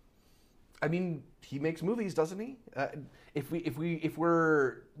 I mean, he makes movies, doesn't he? If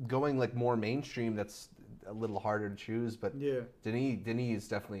we're going more mainstream, that's a little harder to choose. But Denis is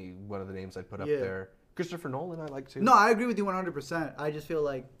definitely one of the names I'd put up there. Christopher Nolan, I like too. No, I agree with you 100%. I just feel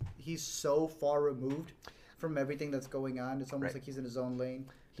like he's so far removed from everything that's going on. It's almost like he's in his own lane.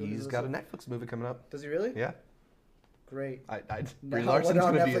 He's got a Netflix movie coming up. Does he really? Yeah. Great. Brie Larson's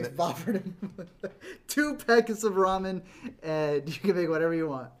going to be in Netflix it. offered him 2 packets of ramen, and you can make whatever you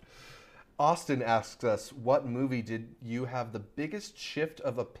want. Austin asks us, what movie did you have the biggest shift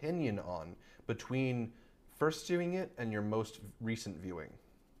of opinion on between first viewing it and your most recent viewing?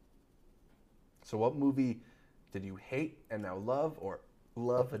 So what movie did you hate and now love, or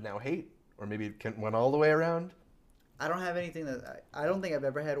love and now hate, or maybe it went all the way around? I don't have anything that I don't think I've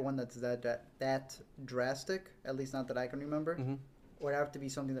ever had one that's that drastic. At least not that I can remember. Mm-hmm. It would have to be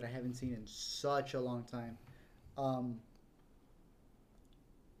something that I haven't seen in such a long time.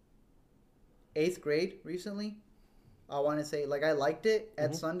 8th grade recently. I want to say I liked it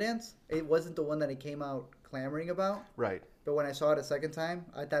at Sundance. It wasn't the one that it came out clamoring about. Right. but when I saw it a second time,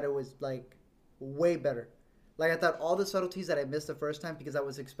 I thought it was like way better. Like I thought all the subtleties that I missed the first time because I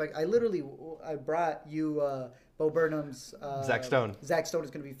brought you Bo Burnham's Zack Stone. Zack Stone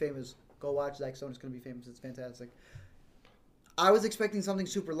is going to be famous. Go watch Zack Stone is going to be famous. It's fantastic. I was expecting something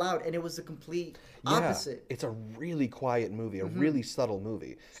super loud, and it was the complete opposite. It's a really quiet movie, a really subtle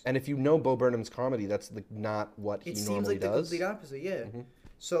movie. And if you know Bo Burnham's comedy, that's not what he normally does. It seems like the complete opposite, yeah.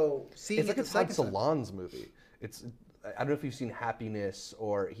 So seeing it's like it a the Todd second time, Solondz movie. I don't know if you've seen Happiness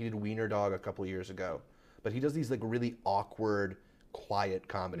or he did Wiener Dog a couple of years ago, but he does these like really awkward, quiet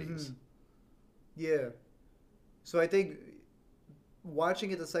comedies. yeah. So I think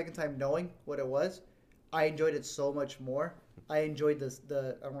watching it the second time, knowing what it was, I enjoyed it so much more. I enjoyed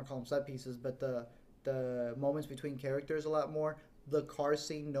the I don't want to call them set pieces, but the moments between characters a lot more. The car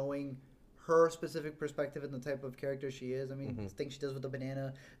scene, knowing her specific perspective and the type of character she is. I mean, the thing she does with the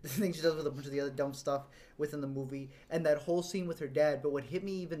banana, the thing she does with a bunch of the other dumb stuff within the movie, and that whole scene with her dad. But what hit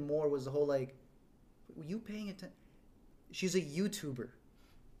me even more was the whole like, were you paying attention? She's a YouTuber,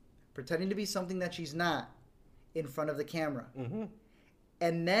 pretending to be something that she's not in front of the camera.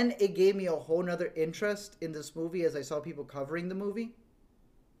 And then it gave me a whole nother interest in this movie as I saw people covering the movie.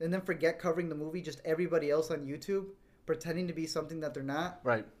 And then forget covering the movie, just everybody else on YouTube pretending to be something that they're not.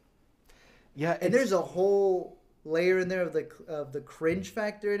 Right. Yeah. And there's a whole layer in there of the cringe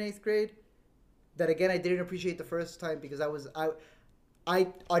factor in 8th grade that, again, I didn't appreciate the first time because I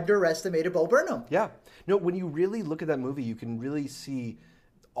underestimated Bo Burnham. Yeah. No, when you really look at that movie, you can really see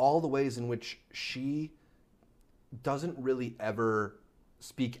all the ways in which she doesn't really ever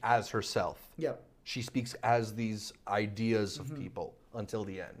speak as herself. Yeah. She speaks as these ideas of people until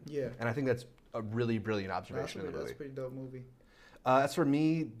the end. Yeah. And I think that's a really brilliant observation in the movie. That's a pretty dope movie. As for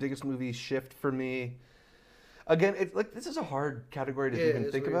me, biggest movie shift for me. Again, this is a hard category to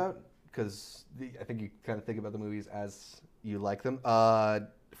even think about because I think you kind of think about the movies as you like them.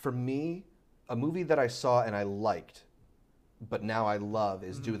 For me, a movie that I saw and I liked, but now I love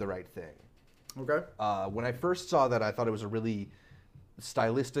is Do the Right Thing. Okay. When I first saw that, I thought it was a really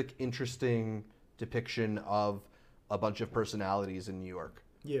stylistic, interesting depiction of a bunch of personalities in New York.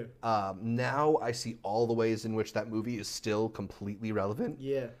 Yeah. Now I see all the ways in which that movie is still completely relevant.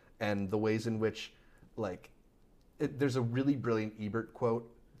 Yeah. And the ways in which, there's a really brilliant Ebert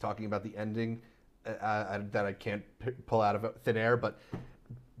quote talking about the ending that I can't pull out of thin air, but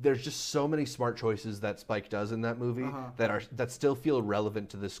there's just so many smart choices that Spike does in that movie that still feel relevant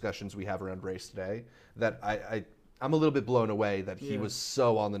to the discussions we have around race today. That I'm a little bit blown away that he was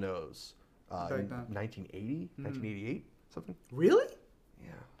so on the nose in 1980, 1988, something. Really? Yeah.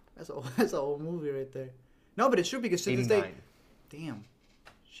 That's a whole movie right there. No, but it's true because to this day, 89. damn,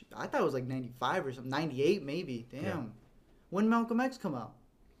 I thought it was like 95 or something, 98 maybe. Damn. Yeah. When Malcolm X come out?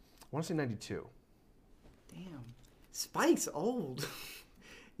 I want to say 92. Damn. Spike's old.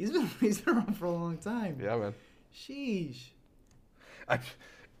 He's been around for a long time. Yeah, man. Sheesh.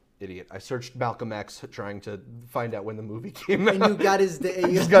 Idiot. I searched Malcolm X trying to find out when the movie came out. And you got his day.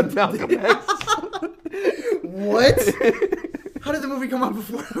 I just got Malcolm X. What? How did the movie come out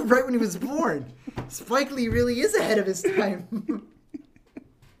before, right when he was born? Spike Lee really is ahead of his time.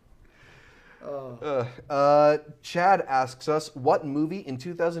 Chad asks us, what movie in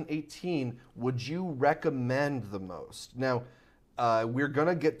 2018 would you recommend the most? Now, we're going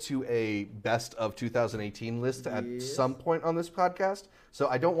to get to a best of 2018 list at some point on this podcast, so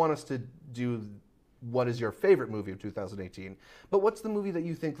I don't want us to do what is your favorite movie of 2018, but what's the movie that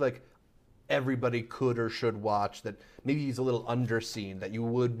you think everybody could or should watch that maybe is a little underseen that you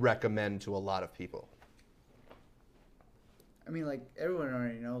would recommend to a lot of people? I mean, everyone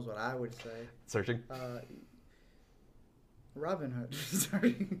already knows what I would say. Searching? Robin Hood.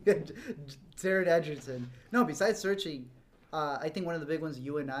 Sorry. Taron Egerton. No, besides Searching, I think one of the big ones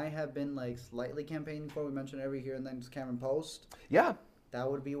you and I have been slightly campaigning for. We mentioned every here and then just Cameron Post. Yeah. That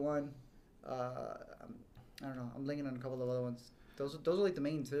would be one. I don't know. I'm linking on a couple of other ones. Those are the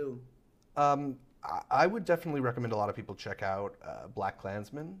main two. I would definitely recommend a lot of people check out Black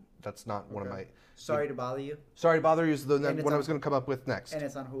Klansman. That's not one of my... Sorry to Bother You. Sorry to Bother You is the one I was going to come up with next. And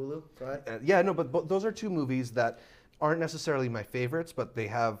it's on Hulu. Go ahead. Yeah, no, but those are two movies that aren't necessarily my favorites, but they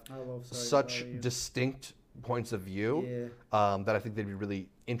have such distinct points of view that I think they'd be really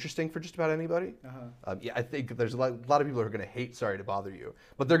interesting for just about anybody. Yeah, I think there's a lot of people who are going to hate Sorry to Bother You,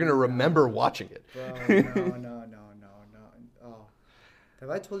 but they're going to remember watching it. Bro, no. Oh. Have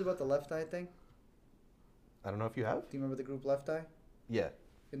I told you about the Left Eye thing? I don't know if you have. Do you remember the group Left Eye? Yeah.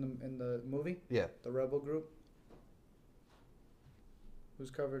 In the movie? Yeah. The Rebel group?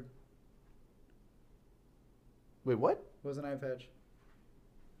 Who's covered? Wait, what? What was an eye patch?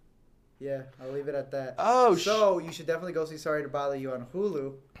 Yeah, I'll leave it at that. Oh, so you should definitely go see Sorry to Bother You on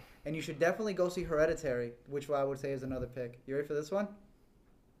Hulu, and you should definitely go see Hereditary, which I would say is another pick. You ready for this one?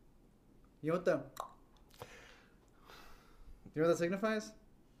 You know what the? You know what that signifies?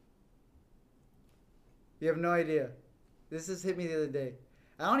 You have no idea. This just hit me the other day.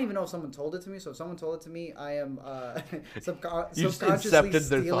 I don't even know if someone told it to me. So if someone told it to me, I am You just subconsciously incepted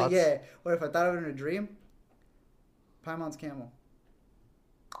their stealing. thoughts? Yeah. Or if I thought of it in a dream, Paimon's camel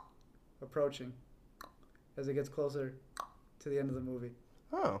approaching as it gets closer to the end of the movie.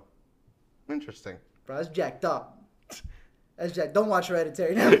 Oh, interesting. Bro, that's jacked up. That's jacked. Don't watch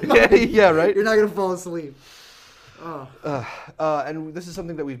Hereditary. Yeah, right. You're not gonna fall asleep. Oh. And this is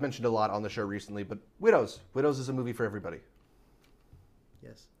something that we've mentioned a lot on the show recently, but Widows. Widows is a movie for everybody.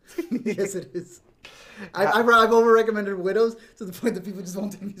 Yes. Yes, it is. I've over-recommended Widows to the point that people just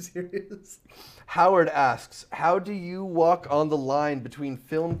won't take me serious. Howard asks, how do you walk on the line between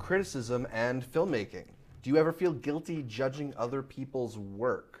film criticism and filmmaking? Do you ever feel guilty judging other people's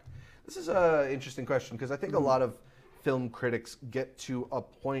work? This is an interesting question because I think a lot of film critics get to a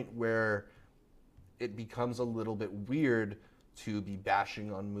point where it becomes a little bit weird to be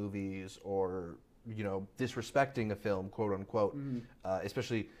bashing on movies or, you know, disrespecting a film, quote unquote.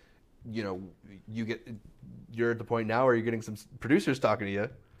 Especially, you know, you're at the point now where you're getting some producers talking to you,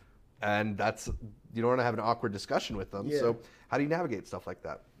 and you don't want to have an awkward discussion with them. Yeah. So how do you navigate stuff like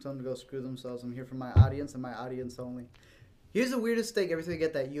that? Tell them to go screw themselves. I'm here for my audience and my audience only. Here's the weirdest thing. Every time you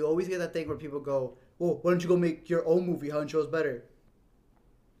get that, you always get that thing where people go, "Well, why don't you go make your own movie? How and show's better?"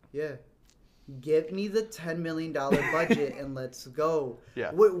 Yeah. Give me the $10 million budget and let's go.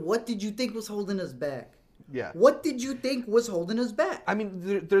 Yeah. What did you think was holding us back? Yeah. What did you think was holding us back? I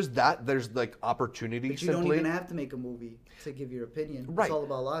mean, there's that. There's like opportunity. But you simply. don't even have to make a movie to give your opinion. Right. It's all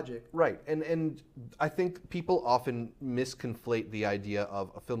about logic. Right. And I think people often misconflate the idea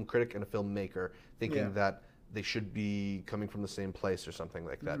of a film critic and a filmmaker, thinking that they should be coming from the same place or something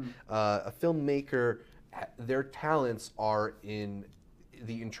like that. A filmmaker, their talents are in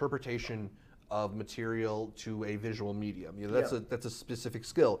the interpretation of material to a visual medium. You know, that's a specific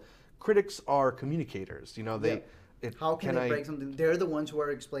skill. Critics are communicators. You know, how can they break something? They're the ones who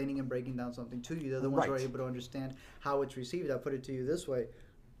are explaining and breaking down something to you. They're the ones who are able to understand how it's received. I'll put it to you this way.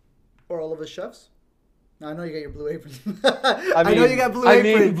 Or all of us chefs. Now, I know you got your blue apron. I know you got blue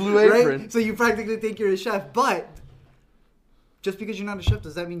apron. Blue apron. Right? So you practically think you're a chef. But just because you're not a chef,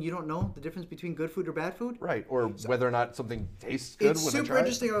 does that mean you don't know the difference between good food or bad food? Right. Or whether or not something tastes good It's when I super try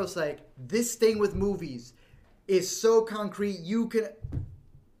interesting. it. I was like, this thing with movies is so concrete. You can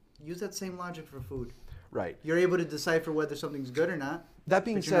use that same logic for food. Right. You're able to decipher whether something's good or not. That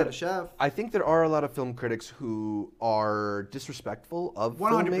being but you're not a said, chef. I think there are a lot of film critics who are disrespectful of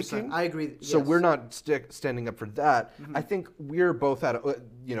 100%. filmmaking. I agree. So yes. we're not standing up for that. I think we're both at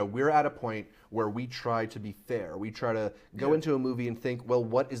we're at a point where we try to be fair. We try to go into a movie and think, well,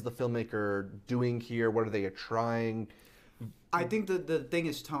 what is the filmmaker doing here? What are they trying? I think the thing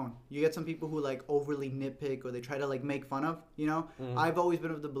is tone. You get some people who like overly nitpick or they try to like make fun of, you know? I've always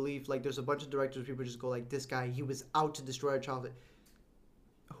been of the belief, like there's a bunch of directors, people just go like, this guy, he was out to destroy our childhood.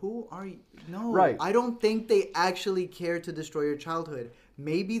 Who are you? No. Right. I don't think they actually care to destroy your childhood.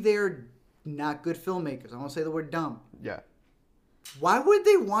 Maybe they're not good filmmakers. I won't say the word dumb. Yeah. Why would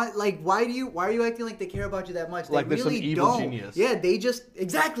they want, like, why are you acting like they care about you that much? They Like there's really some evil don't. genius. Yeah, they just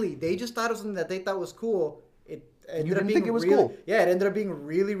thought of something that they thought was cool. You didn't think it was cool. Yeah, it ended up being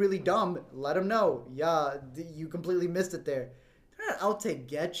really, really dumb. Let them know. Yeah, you completely missed it there. They're not out to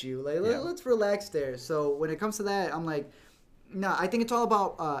get you. Like, let's relax there. So when it comes to that, I'm like, no, I think it's all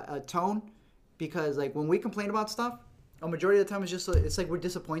about tone, because like when we complain about stuff, a majority of the time it's like we're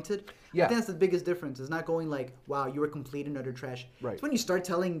disappointed. Yeah. I think that's the biggest difference. It's not going like, wow, you were complete and utter trash. Right. It's when you start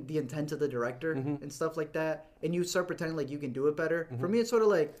telling the intent of the director and stuff like that, and you start pretending like you can do it better. For me, it's sort of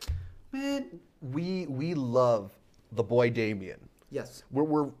like, man. We love the boy Damien. Yes.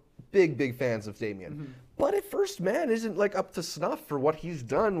 We're big fans of Damien. But if First Man isn't like up to snuff for what he's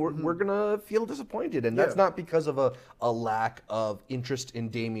done, we're gonna feel disappointed, and that's not because of a lack of interest in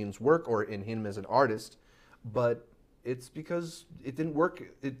Damien's work or in him as an artist, but it's because it didn't work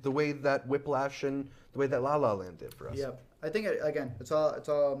the way that Whiplash and the way that La La Land did for us. Yeah, I think again, it's all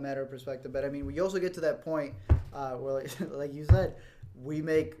a matter of perspective. But I mean, we also get to that point where, like you said, we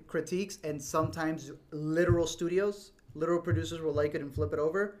make critiques, and sometimes literal producers will like it and flip it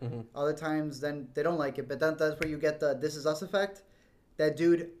over. Other times, then they don't like it. But then that's where you get the "This Is Us" effect. That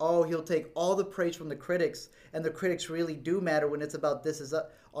dude, he'll take all the praise from the critics, and the critics really do matter when it's about "This Is Us."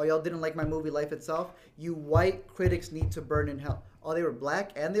 Oh, y'all didn't like my movie Life Itself? You white critics need to burn in hell. Oh, they were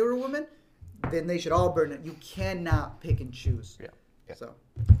black and they were women? Then they should all burn it. You cannot pick and choose. Yeah. So.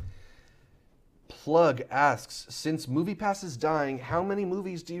 Plug asks, since MoviePass is dying, how many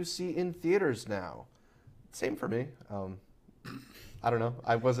movies do you see in theaters now? Same for me. I don't know.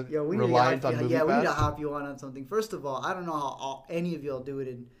 I wasn't reliant on MoviePass. Yeah, we need to hop you on something. First of all, I don't know how any of y'all do it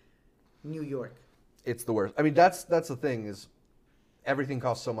in New York. It's the worst. I mean, that's the thing is everything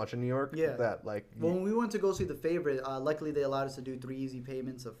costs so much in New York that like. Well, when we went to go see The Favorite, luckily they allowed us to do 3 easy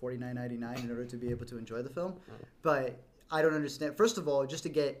payments of $49.99 in order to be able to enjoy the film. But I don't understand. First of all, just to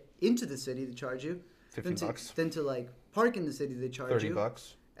get into the city, they charge you $50. Then to like park in the city, they charge you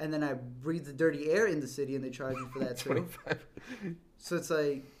 $30. And then I breathe the dirty air in the city, and they charge you for that too. 25. So it's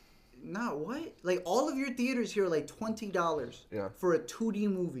like, nah, what? Like all of your theaters here are like $20 for a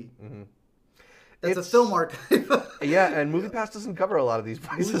 2D movie. Mm-hmm. That's a film archive. Yeah, and MoviePass doesn't cover a lot of these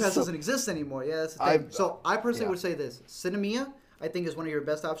places. MoviePass doesn't exist anymore. Yeah, that's the thing. So I personally would say this: Cinemia, I think, is one of your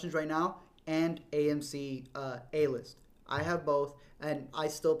best options right now, and AMC A-List. I have both, and I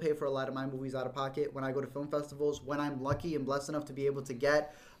still pay for a lot of my movies out of pocket when I go to film festivals. When I'm lucky and blessed enough to be able to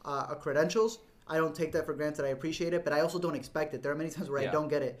get credentials, I don't take that for granted. I appreciate it, but I also don't expect it. There are many times where I don't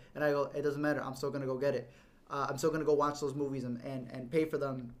get it, and I go, it doesn't matter. I'm still going to go get it. I'm still going to go watch those movies and pay for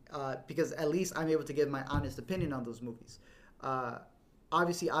them because at least I'm able to give my honest opinion on those movies.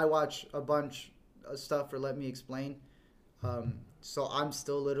 Obviously, I watch a bunch of stuff for Let Me Explain. So I'm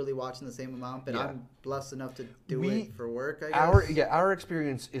still literally watching the same amount, but I'm blessed enough to do it for work, I guess. Our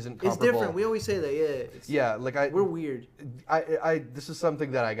experience isn't comparable. It's different. We always say that, we're weird. This is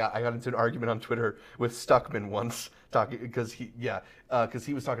something that I got into an argument on Twitter with Stuckman once, talking because he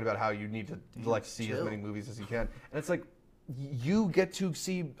was talking about how you need to like see as many movies as you can, and it's like you get to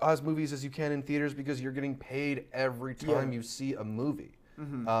see as movies as you can in theaters because you're getting paid every time you see a movie.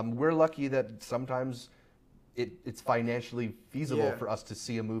 Mm-hmm. We're lucky that sometimes it's financially feasible for us to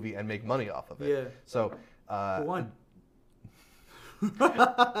see a movie and make money off of it. Yeah. So, for one.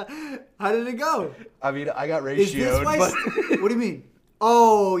 How did it go? I mean, I got ratioed. But what do you mean?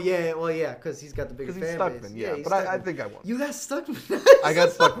 Oh, yeah. Well, yeah, because he's got the bigger fan base. Yeah, but I think I won. You got Stuckman. I got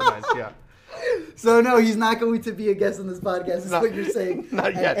Stuckman, yeah. So, no, he's not going to be a guest on this podcast. Is what you're saying.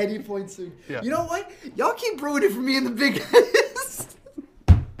 Not yet. At any point soon. Yeah. You know what? Y'all keep ruining it for me in the big guest.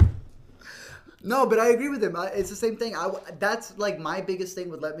 No, but I agree with him. It's the same thing. That's like my biggest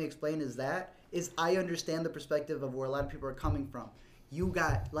thing with Let Me Explain is I understand the perspective of where a lot of people are coming from. You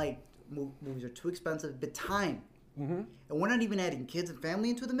got like movies are too expensive, but time. Mm-hmm. And we're not even adding kids and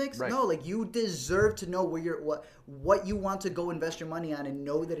family into the mix. Right. No, like you deserve to know where what you want to go invest your money on and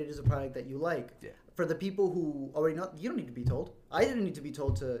know that it is a product that you like. Yeah. For the people who already know, you don't need to be told. I didn't need to be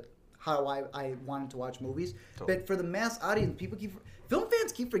told to how I wanted to watch movies. Totally. But for the mass audience, film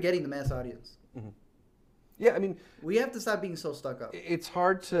fans keep forgetting the mass audience. Mm-hmm. Yeah, I mean, we have to stop being so stuck up. It's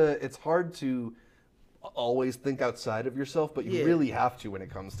hard to always think outside of yourself, but you really have to when it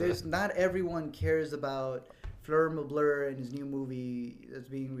comes to. Not everyone cares about Fleur Mablur and his new movie that's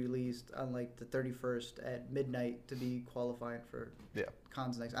being released on like the 31st at midnight to be qualifying for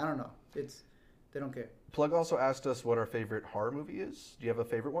cons next. I don't know. They don't care. Plug also asked us what our favorite horror movie is. Do you have a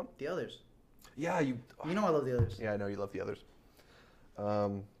favorite one? The Others. Yeah, you know I love The Others. Yeah, I know you love The Others.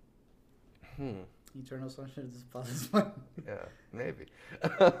 Eternal Sunshine of the Spotless Mind. Yeah, maybe.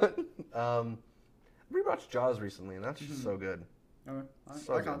 We watched Jaws recently, and that's just so good. Okay,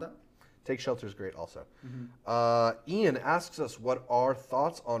 I count that. Take Shelter is great also. Mm-hmm. Ian asks us what our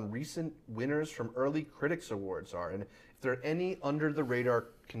thoughts on recent winners from early critics awards are, and if there are any under-the-radar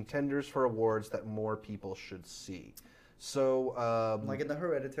contenders for awards that more people should see. So, like in the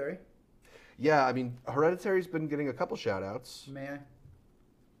Hereditary? Yeah, I mean, Hereditary's been getting a couple shout-outs. May I?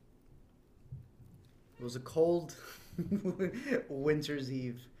 It was a cold winter's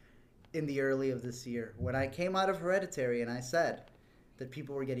eve in the early of this year when I came out of Hereditary and I said that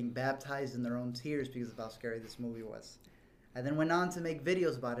people were getting baptized in their own tears because of how scary this movie was. I then went on to make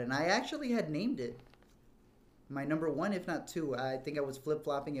videos about it, and I actually had named it my number one, if not two. I think I was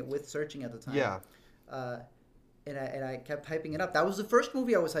flip-flopping it with Searching at the time. Yeah. And I kept hyping it up. That was the first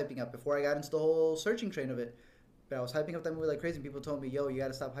movie I was hyping up before I got into the whole Searching train of it. But I was hyping up that movie like crazy. People told me, yo, you got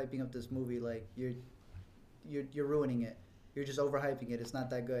to stop hyping up this movie. Like, you're ruining it. You're just overhyping it. It's not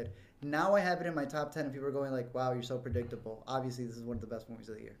that good. Now I have it in my top 10, and people are going like, wow, you're so predictable. Obviously, this is one of the best movies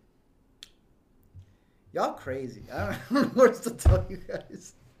of the year. Y'all crazy. I don't know what to tell you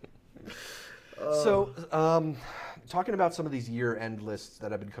guys. So, talking about some of these year-end lists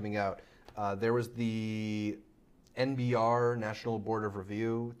that have been coming out, there was the NBR, National Board of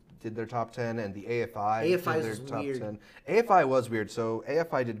Review, did their top 10, and the AFI did their top weird. 10. AFI was weird. So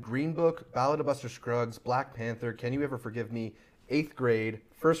AFI did Green Book, Ballad of Buster Scruggs, Black Panther, Can You Ever Forgive Me, 8th Grade,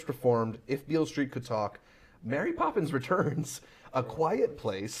 First Reformed, If Beale Street Could Talk, Mary Poppins Returns, A Quiet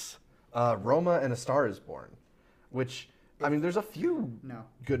Place, Roma and A Star Is Born, which I mean, there's a few No.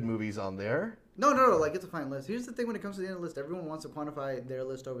 good movies on there. No. Like, it's a fine list. Here's the thing: when it comes to the end of the list, everyone wants to quantify their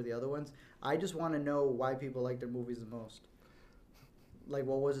list over the other ones. I just want to know why people like their movies the most. Like,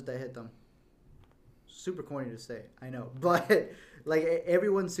 what was it that hit them? Super corny to say, I know, but like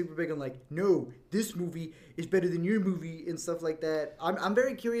everyone's super big on like, no, this movie is better than your movie and stuff like that. I'm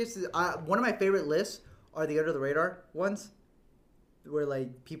very curious. One of my favorite lists are the under the radar ones, where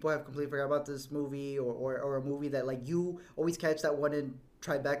like people have completely forgot about this movie or a movie that like you always catch that one in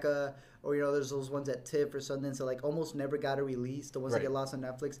Tribeca, or there's those ones at TIFF or Sundance that like almost never got a release, the ones that get lost on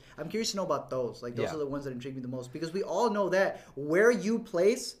Netflix. I'm curious to know about those. Like those are the ones that intrigue me the most, because we all know that where you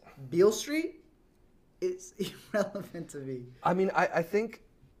place Beale Street, it's irrelevant to me. I mean, I think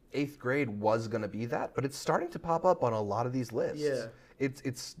Eighth Grade was going to be that, but it's starting to pop up on a lot of these lists. Yeah.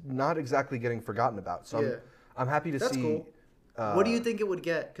 It's not exactly getting forgotten about. So I'm happy to see. Cool. What do you think it would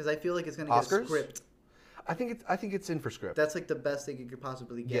get? Because I feel like it's going to get a script. I think it's in for script. That's like the best thing it could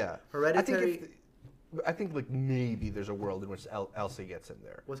possibly get. Yeah. Hereditary. I think like maybe there's a world in which Elsie gets in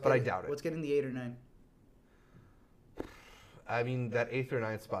there, I doubt it. What's getting the 8 or 9? I mean, that 8th or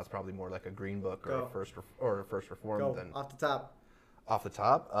 9th spot's probably more like a Green Book or a First Reformed Go. than Off the top. Off the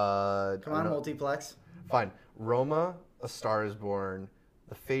top. Come on, multiplex. Fine. Roma, A Star Is Born,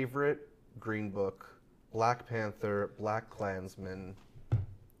 The Favorite, Green Book, Black Panther, Black Klansman.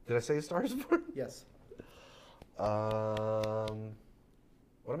 Did I say A Star Is Born? Yes. What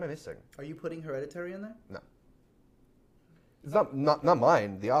am I missing? Are you putting Hereditary in there? No. It's not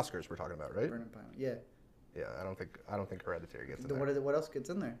mine. The Oscars we're talking about, right? Burning Pine. Yeah. Yeah, I don't think Hereditary gets in there. What else gets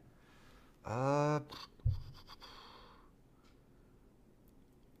in there?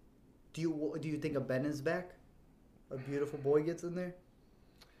 Do you think a Ben is back? A Beautiful Boy gets in there?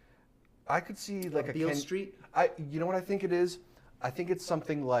 I could see like a Beale Street. You know what I think it is? I think it's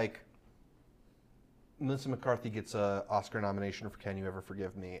something like Melissa McCarthy gets an Oscar nomination for Can You Ever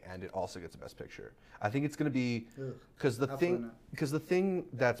Forgive Me, and it also gets a Best Picture. I think it's going to be because the thing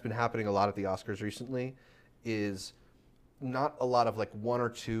that's been happening a lot at the Oscars recently is not a lot of like one or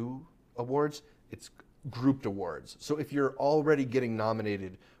two awards. It's grouped awards. So if you're already getting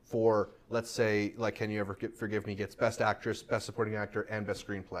nominated for, let's say, like Can You Ever Forgive Me gets Best Actress, Best Supporting Actor, and Best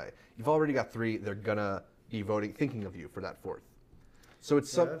Screenplay, you've already got 3. They're gonna be thinking of you for that 4th. So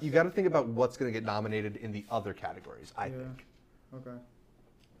it's you got to think about what's going to get nominated in the other categories, I think. Okay.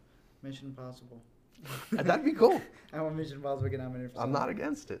 Mission Impossible. That'd be cool. I want Mission Impossible to get nominated for I'm not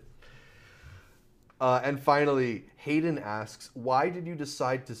against it. And finally, Hayden asks, why did you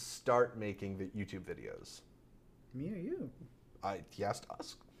decide to start making the YouTube videos? Me or you? He asked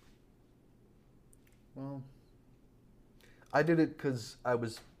us. Well, I did it because I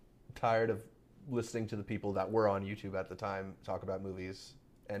was tired of listening to the people that were on YouTube at the time talk about movies.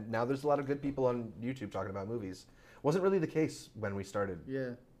 And now there's a lot of good people on YouTube talking about movies. Wasn't really the case when we started.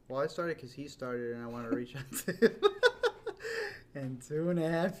 Yeah. Well, I started because he started and I want to reach out to him. And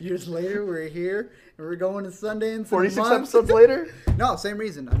 2.5 years later, we're here and we're going to Sundance. 46 episodes later? No, same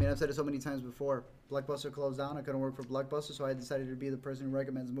reason. I mean, I've said it so many times before. Blockbuster closed down. I couldn't work for Blockbuster, so I decided to be the person who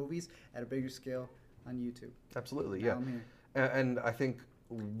recommends movies at a bigger scale on YouTube. Absolutely, yeah. Now I'm here. And I think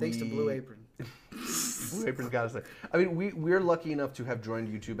thanks to Blue Apron. Blue Apron's got us there. I mean, we're lucky enough to have joined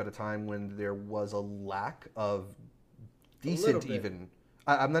YouTube at a time when there was a lack of decent even.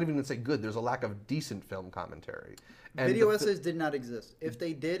 I'm not even going to say good. There's a lack of decent film commentary. And video essays did not exist. If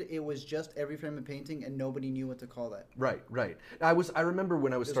they did, it was just Every Frame a Painting, and nobody knew what to call that. Right. I remember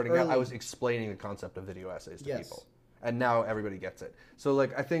when I was starting out, I was explaining the concept of video essays to people, and now everybody gets it. So,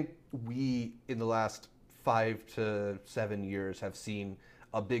 like, I think we in the last 5 to 7 years have seen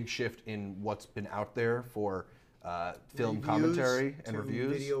a big shift in what's been out there for film commentary and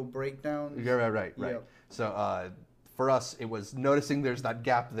reviews, video breakdowns. Yeah, right. Yep. So for us, it was noticing there's that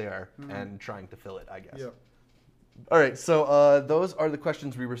gap there and trying to fill it, I guess. Yep. All right, so those are the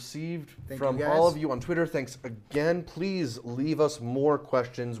questions we received from all of you on Twitter. Thanks again. Please leave us more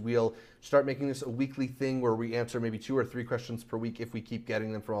questions. We'll start making this a weekly thing where we answer maybe 2 or 3 questions per week if we keep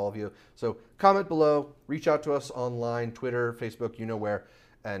getting them from all of you. So comment below, reach out to us online, Twitter, Facebook, you know where,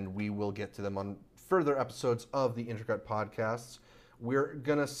 and we will get to them on further episodes of the Intercut Podcasts. We're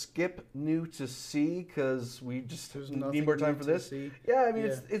going to skip New to See because we just need more time for this. Yeah, I mean,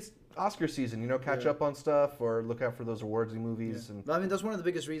 it's Oscar season, catch up on stuff or look out for those awardsy movies. Yeah. And I mean, that's one of the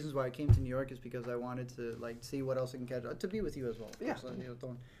biggest reasons why I came to New York is because I wanted to see what else I can catch up, to be with you as well. Yeah. So,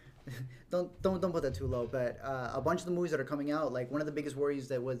 don't put that too low. But a bunch of the movies that are coming out, like one of the biggest worries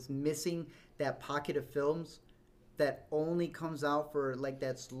that was missing that pocket of films that only comes out for like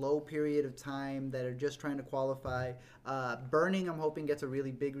that slow period of time that are just trying to qualify. Burning, I'm hoping gets a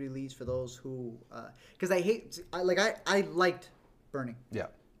really big release for those who, because I liked Burning. Yeah.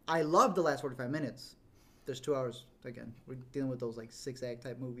 I loved the last 45 minutes. There's 2 hours again. We're dealing with those like 6-act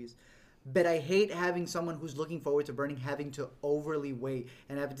type movies. But I hate having someone who's looking forward to Burning having to overly wait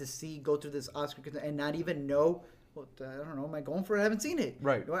and having to go through this Oscar and not even know. Well, I don't know. Am I going for it? I haven't seen it.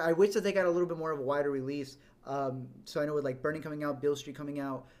 Right. I wish that they got a little bit more of a wider release. So I know with like Burning coming out, Beale Street coming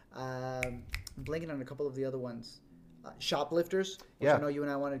out. I'm blanking on a couple of the other ones. Shoplifters, which I know you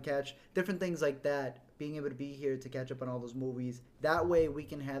and I want to catch. Different things like that. Being able to be here to catch up on all those movies. That way we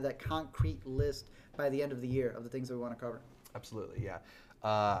can have that concrete list by the end of the year of the things that we want to cover. Absolutely, yeah.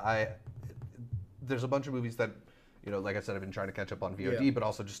 There's a bunch of movies that, like I said, I've been trying to catch up on VOD, but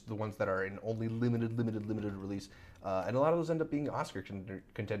also just the ones that are in only limited release. And a lot of those end up being Oscar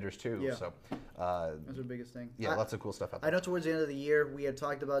contenders too. Yeah. So that's the biggest thing. Yeah, lots of cool stuff out there. I know towards the end of the year we had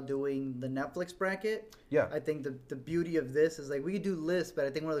talked about doing the Netflix bracket. Yeah. I think the beauty of this is like we could do lists, but I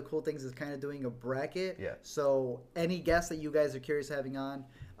think one of the cool things is kind of doing a bracket. Yeah. So any guests that you guys are curious having on,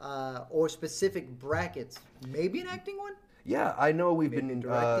 or specific brackets, maybe an acting one. Yeah, I know we've been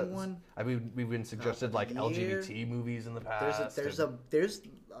directing one. We've been suggested like LGBT movies in the past. There's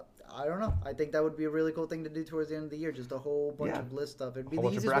I don't know. I think that would be a really cool thing to do towards the end of the year. Just a whole bunch of list stuff. It'd be the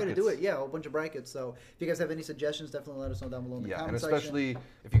easiest way to do it. Yeah, a whole bunch of brackets. So if you guys have any suggestions, definitely let us know down below in the comment section. And especially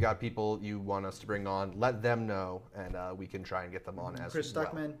if you got people you want us to bring on, let them know, and we can try and get them on as Chris well.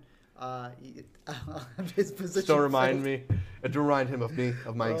 Stuckman. His position. Still remind me to remind him of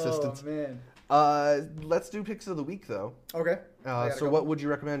my existence. Oh man. Let's do picks of the week though. Okay. So what would you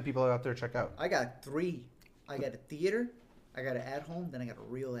recommend people out there check out? I got 3. I got a theater, I got an at home, then I got a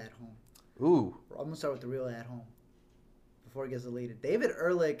real at home. Ooh. I'm gonna start with the real at home before it gets deleted. David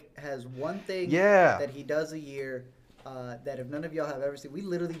Ehrlich has one thing that he does a year that if none of y'all have ever seen, we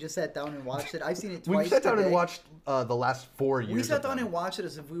literally just sat down and watched it. I've seen it twice. We sat down and watched the last 4 years. We sat down and watched it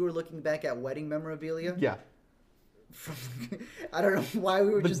as if we were looking back at wedding memorabilia. Yeah. I don't know why we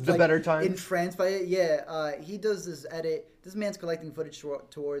were just the like better times. Entranced by it. Yeah, he does this edit. This man's collecting footage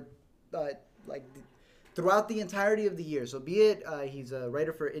toward throughout the entirety of the year. So be it he's a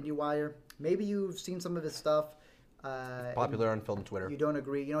writer for IndieWire. Maybe you've seen some of his stuff. Popular on Film Twitter. You don't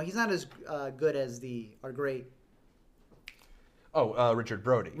agree. He's not as good as our great. Richard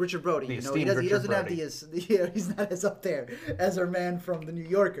Brody. Richard Brody. The he esteemed doesn't Brody. have he's not as up there as our man from the New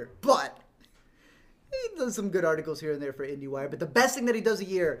Yorker, but. He does some good articles here and there for IndieWire, but the best thing that he does a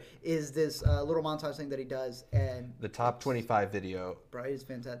year is this little montage thing that he does, and the top 25 video. Bro, it's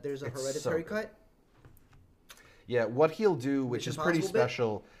fantastic. There's a Hereditary cut. Yeah, what he'll do, which is pretty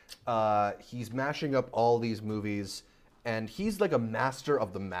Impossible special, he's mashing up all these movies, and he's like a master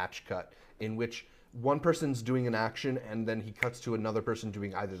of the match cut, in which one person's doing an action, and then he cuts to another person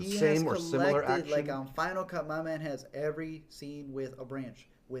doing either the same or similar action. Like on Final Cut, my man has every scene with a branch.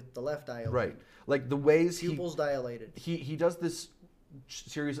 With the left eye open. Right. Like the ways pupils dilated. He does this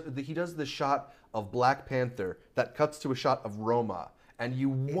series. He does this shot of Black Panther that cuts to a shot of Roma, and you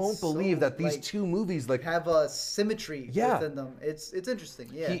won't believe that these two movies have a symmetry within them. It's interesting.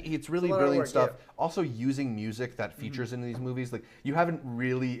 Yeah. It's really brilliant stuff. Yeah. Also using music that features in these movies. Like you haven't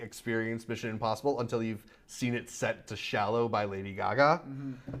really experienced Mission Impossible until you've seen it set to Shallow by Lady Gaga.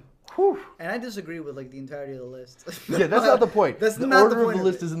 Whew. And I disagree with the entirety of the list. Yeah, that's not the point. That's the not order the point of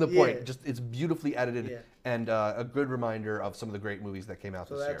the list isn't the point. Yeah. Just it's beautifully edited and a good reminder of some of the great movies that came out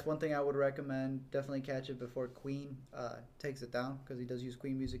this year. So that's one thing I would recommend. Definitely catch it before Queen takes it down because he does use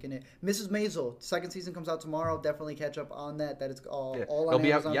Queen music in it. Mrs. Maisel, second season comes out tomorrow. Definitely catch up on that. That is all on It'll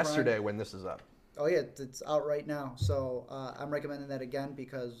be Amazon out yesterday Prime. when this is up. Oh yeah, it's out right now. So I'm recommending that again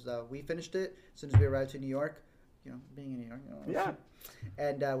because we finished it as soon as we arrived to New York. Being in New York. Yeah.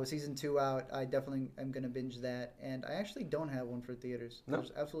 And with season 2 out, I definitely am going to binge that. And I actually don't have one for theaters. No.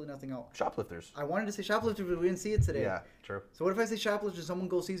 There's absolutely nothing else. Shoplifters. I wanted to say Shoplifters, but we didn't see it today. Yeah, true. So what if I say Shoplifters, someone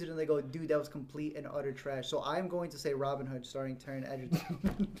goes sees it, and they go, dude, that was complete and utter trash. So I'm going to say Robin Hood starring Taron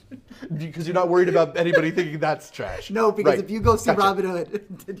Egerton. Because you're not worried about anybody thinking that's trash. No, because if you go see Robin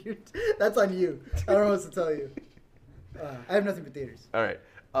Hood, then that's on you. I don't know what to tell you. I have nothing but theaters. All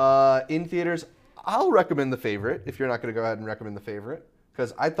right. In theaters, I'll recommend The Favorite, if you're not going to go ahead and recommend The Favorite,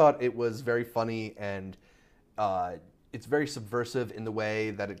 because I thought it was very funny and it's very subversive in the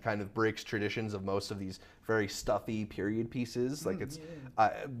way that it kind of breaks traditions of most of these very stuffy period pieces. Like it's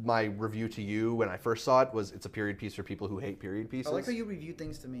my review to you when I first saw it was it's a period piece for people who hate period pieces. I like how you review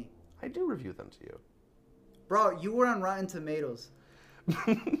things to me. I do review them to you. Bro, you were on Rotten Tomatoes.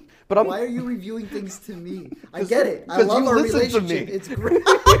 But why are you reviewing things to me? I get it. I love our relationship. It's great.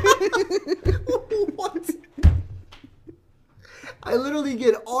 What? I literally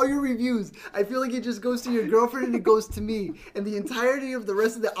get all your reviews. I feel like it just goes to your girlfriend and it goes to me. And the entirety of the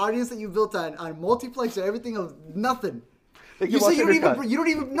rest of the audience that you built on Multiplex or everything else, nothing. You say you don't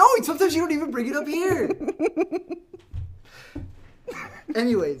even no. Sometimes you don't even bring it up here.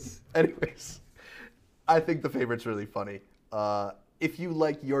 Anyways, I think the favorite's really funny. If you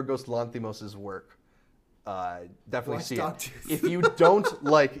like Yorgos Lanthimos' work, definitely Watch see Dogtooth. it. If you don't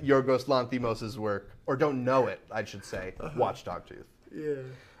like Yorgos Lanthimos' work, or don't know it, I should say, watch Dogtooth. Yeah.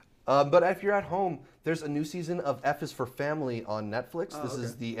 But if you're at home, there's a new season of F is for Family on Netflix. This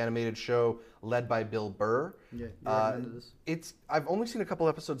is the animated show led by Bill Burr. Yeah, you recommended this. I've only seen a couple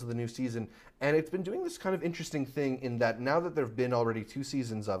episodes of the new season, and it's been doing this kind of interesting thing in that now that there have been already 2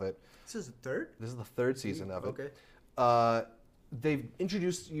 seasons of it. This is the third? This is the 3rd season of it. Okay. They've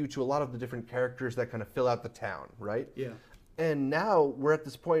introduced you to a lot of the different characters that kind of fill out the town, right? Yeah. And now we're at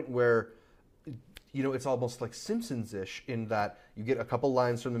this point where, you know, it's almost like Simpsons-ish in that you get a couple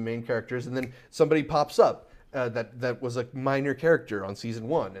lines from the main characters, and then somebody pops up that was a minor character on season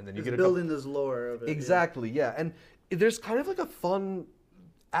 1, and then you get building this lore of it. Exactly, yeah. And there's kind of like a fun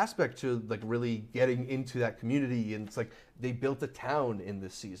aspect to like really getting into that community, and it's like they built a town in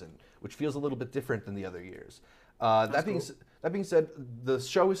this season, which feels a little bit different than the other years. That being said, the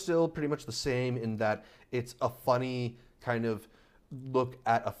show is still pretty much the same in that it's a funny kind of look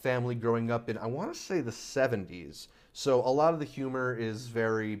at a family growing up in, I want to say, the 70s. So a lot of the humor is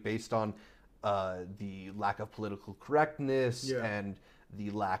very based on the lack of political correctness and the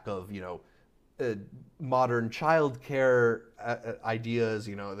lack of, you know, modern childcare ideas.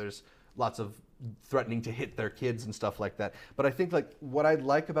 You know, there's lots of threatening to hit their kids and stuff like that. But I think like what I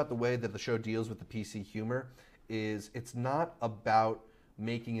like about the way that the show deals with the PC humor is it's not about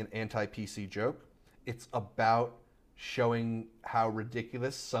making an anti-PC joke. It's about showing how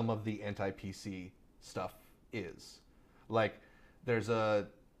ridiculous some of the anti-PC stuff is. Like it's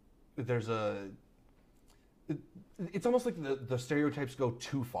almost like the stereotypes go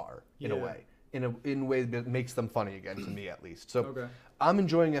too far in a way. In a way that makes them funny again, to me at least. So I'm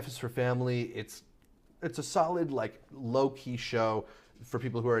enjoying F is for Family. It's a solid, like, low-key show for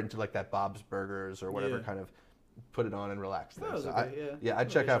people who are into like that Bob's Burgers or whatever kind of put it on and relax thing. So I'd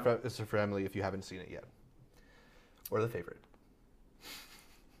check out F is for Family if you haven't seen it yet. Or the favorite.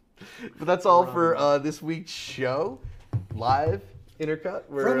 But that's all for this week's show. Live Intercut.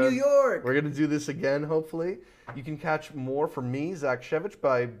 From New York. We're going to do this again, hopefully. You can catch more from me, Zach Shevich,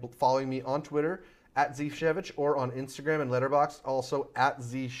 by following me on Twitter, @ZShevich, or on Instagram and Letterboxd, also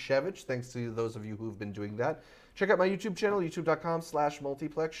 @ZShevich. Thanks to those of you who've been doing that. Check out my YouTube channel,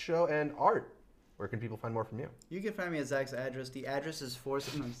 youtube.com/multiplex show, and Art. Where can people find more from you? You can find me at Zach's address. The address is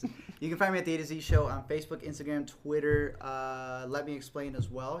you can find me at the A to Z Show on Facebook, Instagram, Twitter. Let me explain as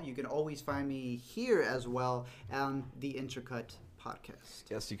well. You can always find me here as well on the Intercut podcast.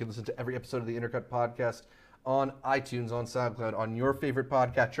 Yes, you can listen to every episode of the Intercut podcast on iTunes, on SoundCloud, on your favorite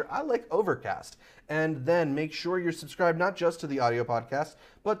podcatcher. I like Overcast. And then make sure you're subscribed not just to the audio podcast,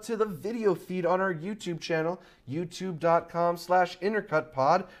 but to the video feed on our YouTube channel,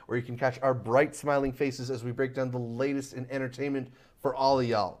 youtube.com/intercutpod, where you can catch our bright smiling faces as we break down the latest in entertainment for all of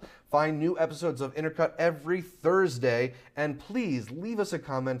y'all. Find new episodes of Intercut every Thursday, and please leave us a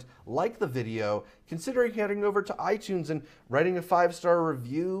comment, like the video, considering heading over to iTunes and writing a 5-star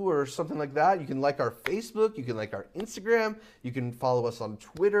review or something like that. You can like our Facebook, you can like our Instagram, you can follow us on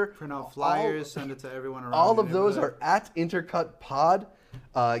Twitter. Print out flyers, send it to everyone around. All of those are @IntercutPod.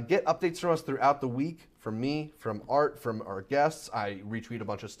 Get updates from us throughout the week, from me, from Art, from our guests. I retweet a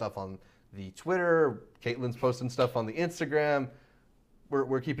bunch of stuff on the Twitter. Caitlin's posting stuff on the Instagram.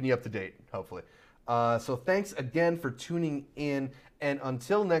 We're keeping you up to date, hopefully. So thanks again for tuning in. And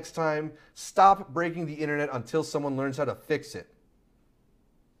until next time, stop breaking the internet until someone learns how to fix it.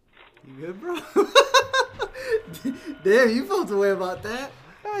 You good, bro? Damn, you felt the way about that.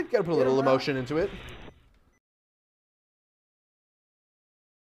 I gotta put a little emotion into it.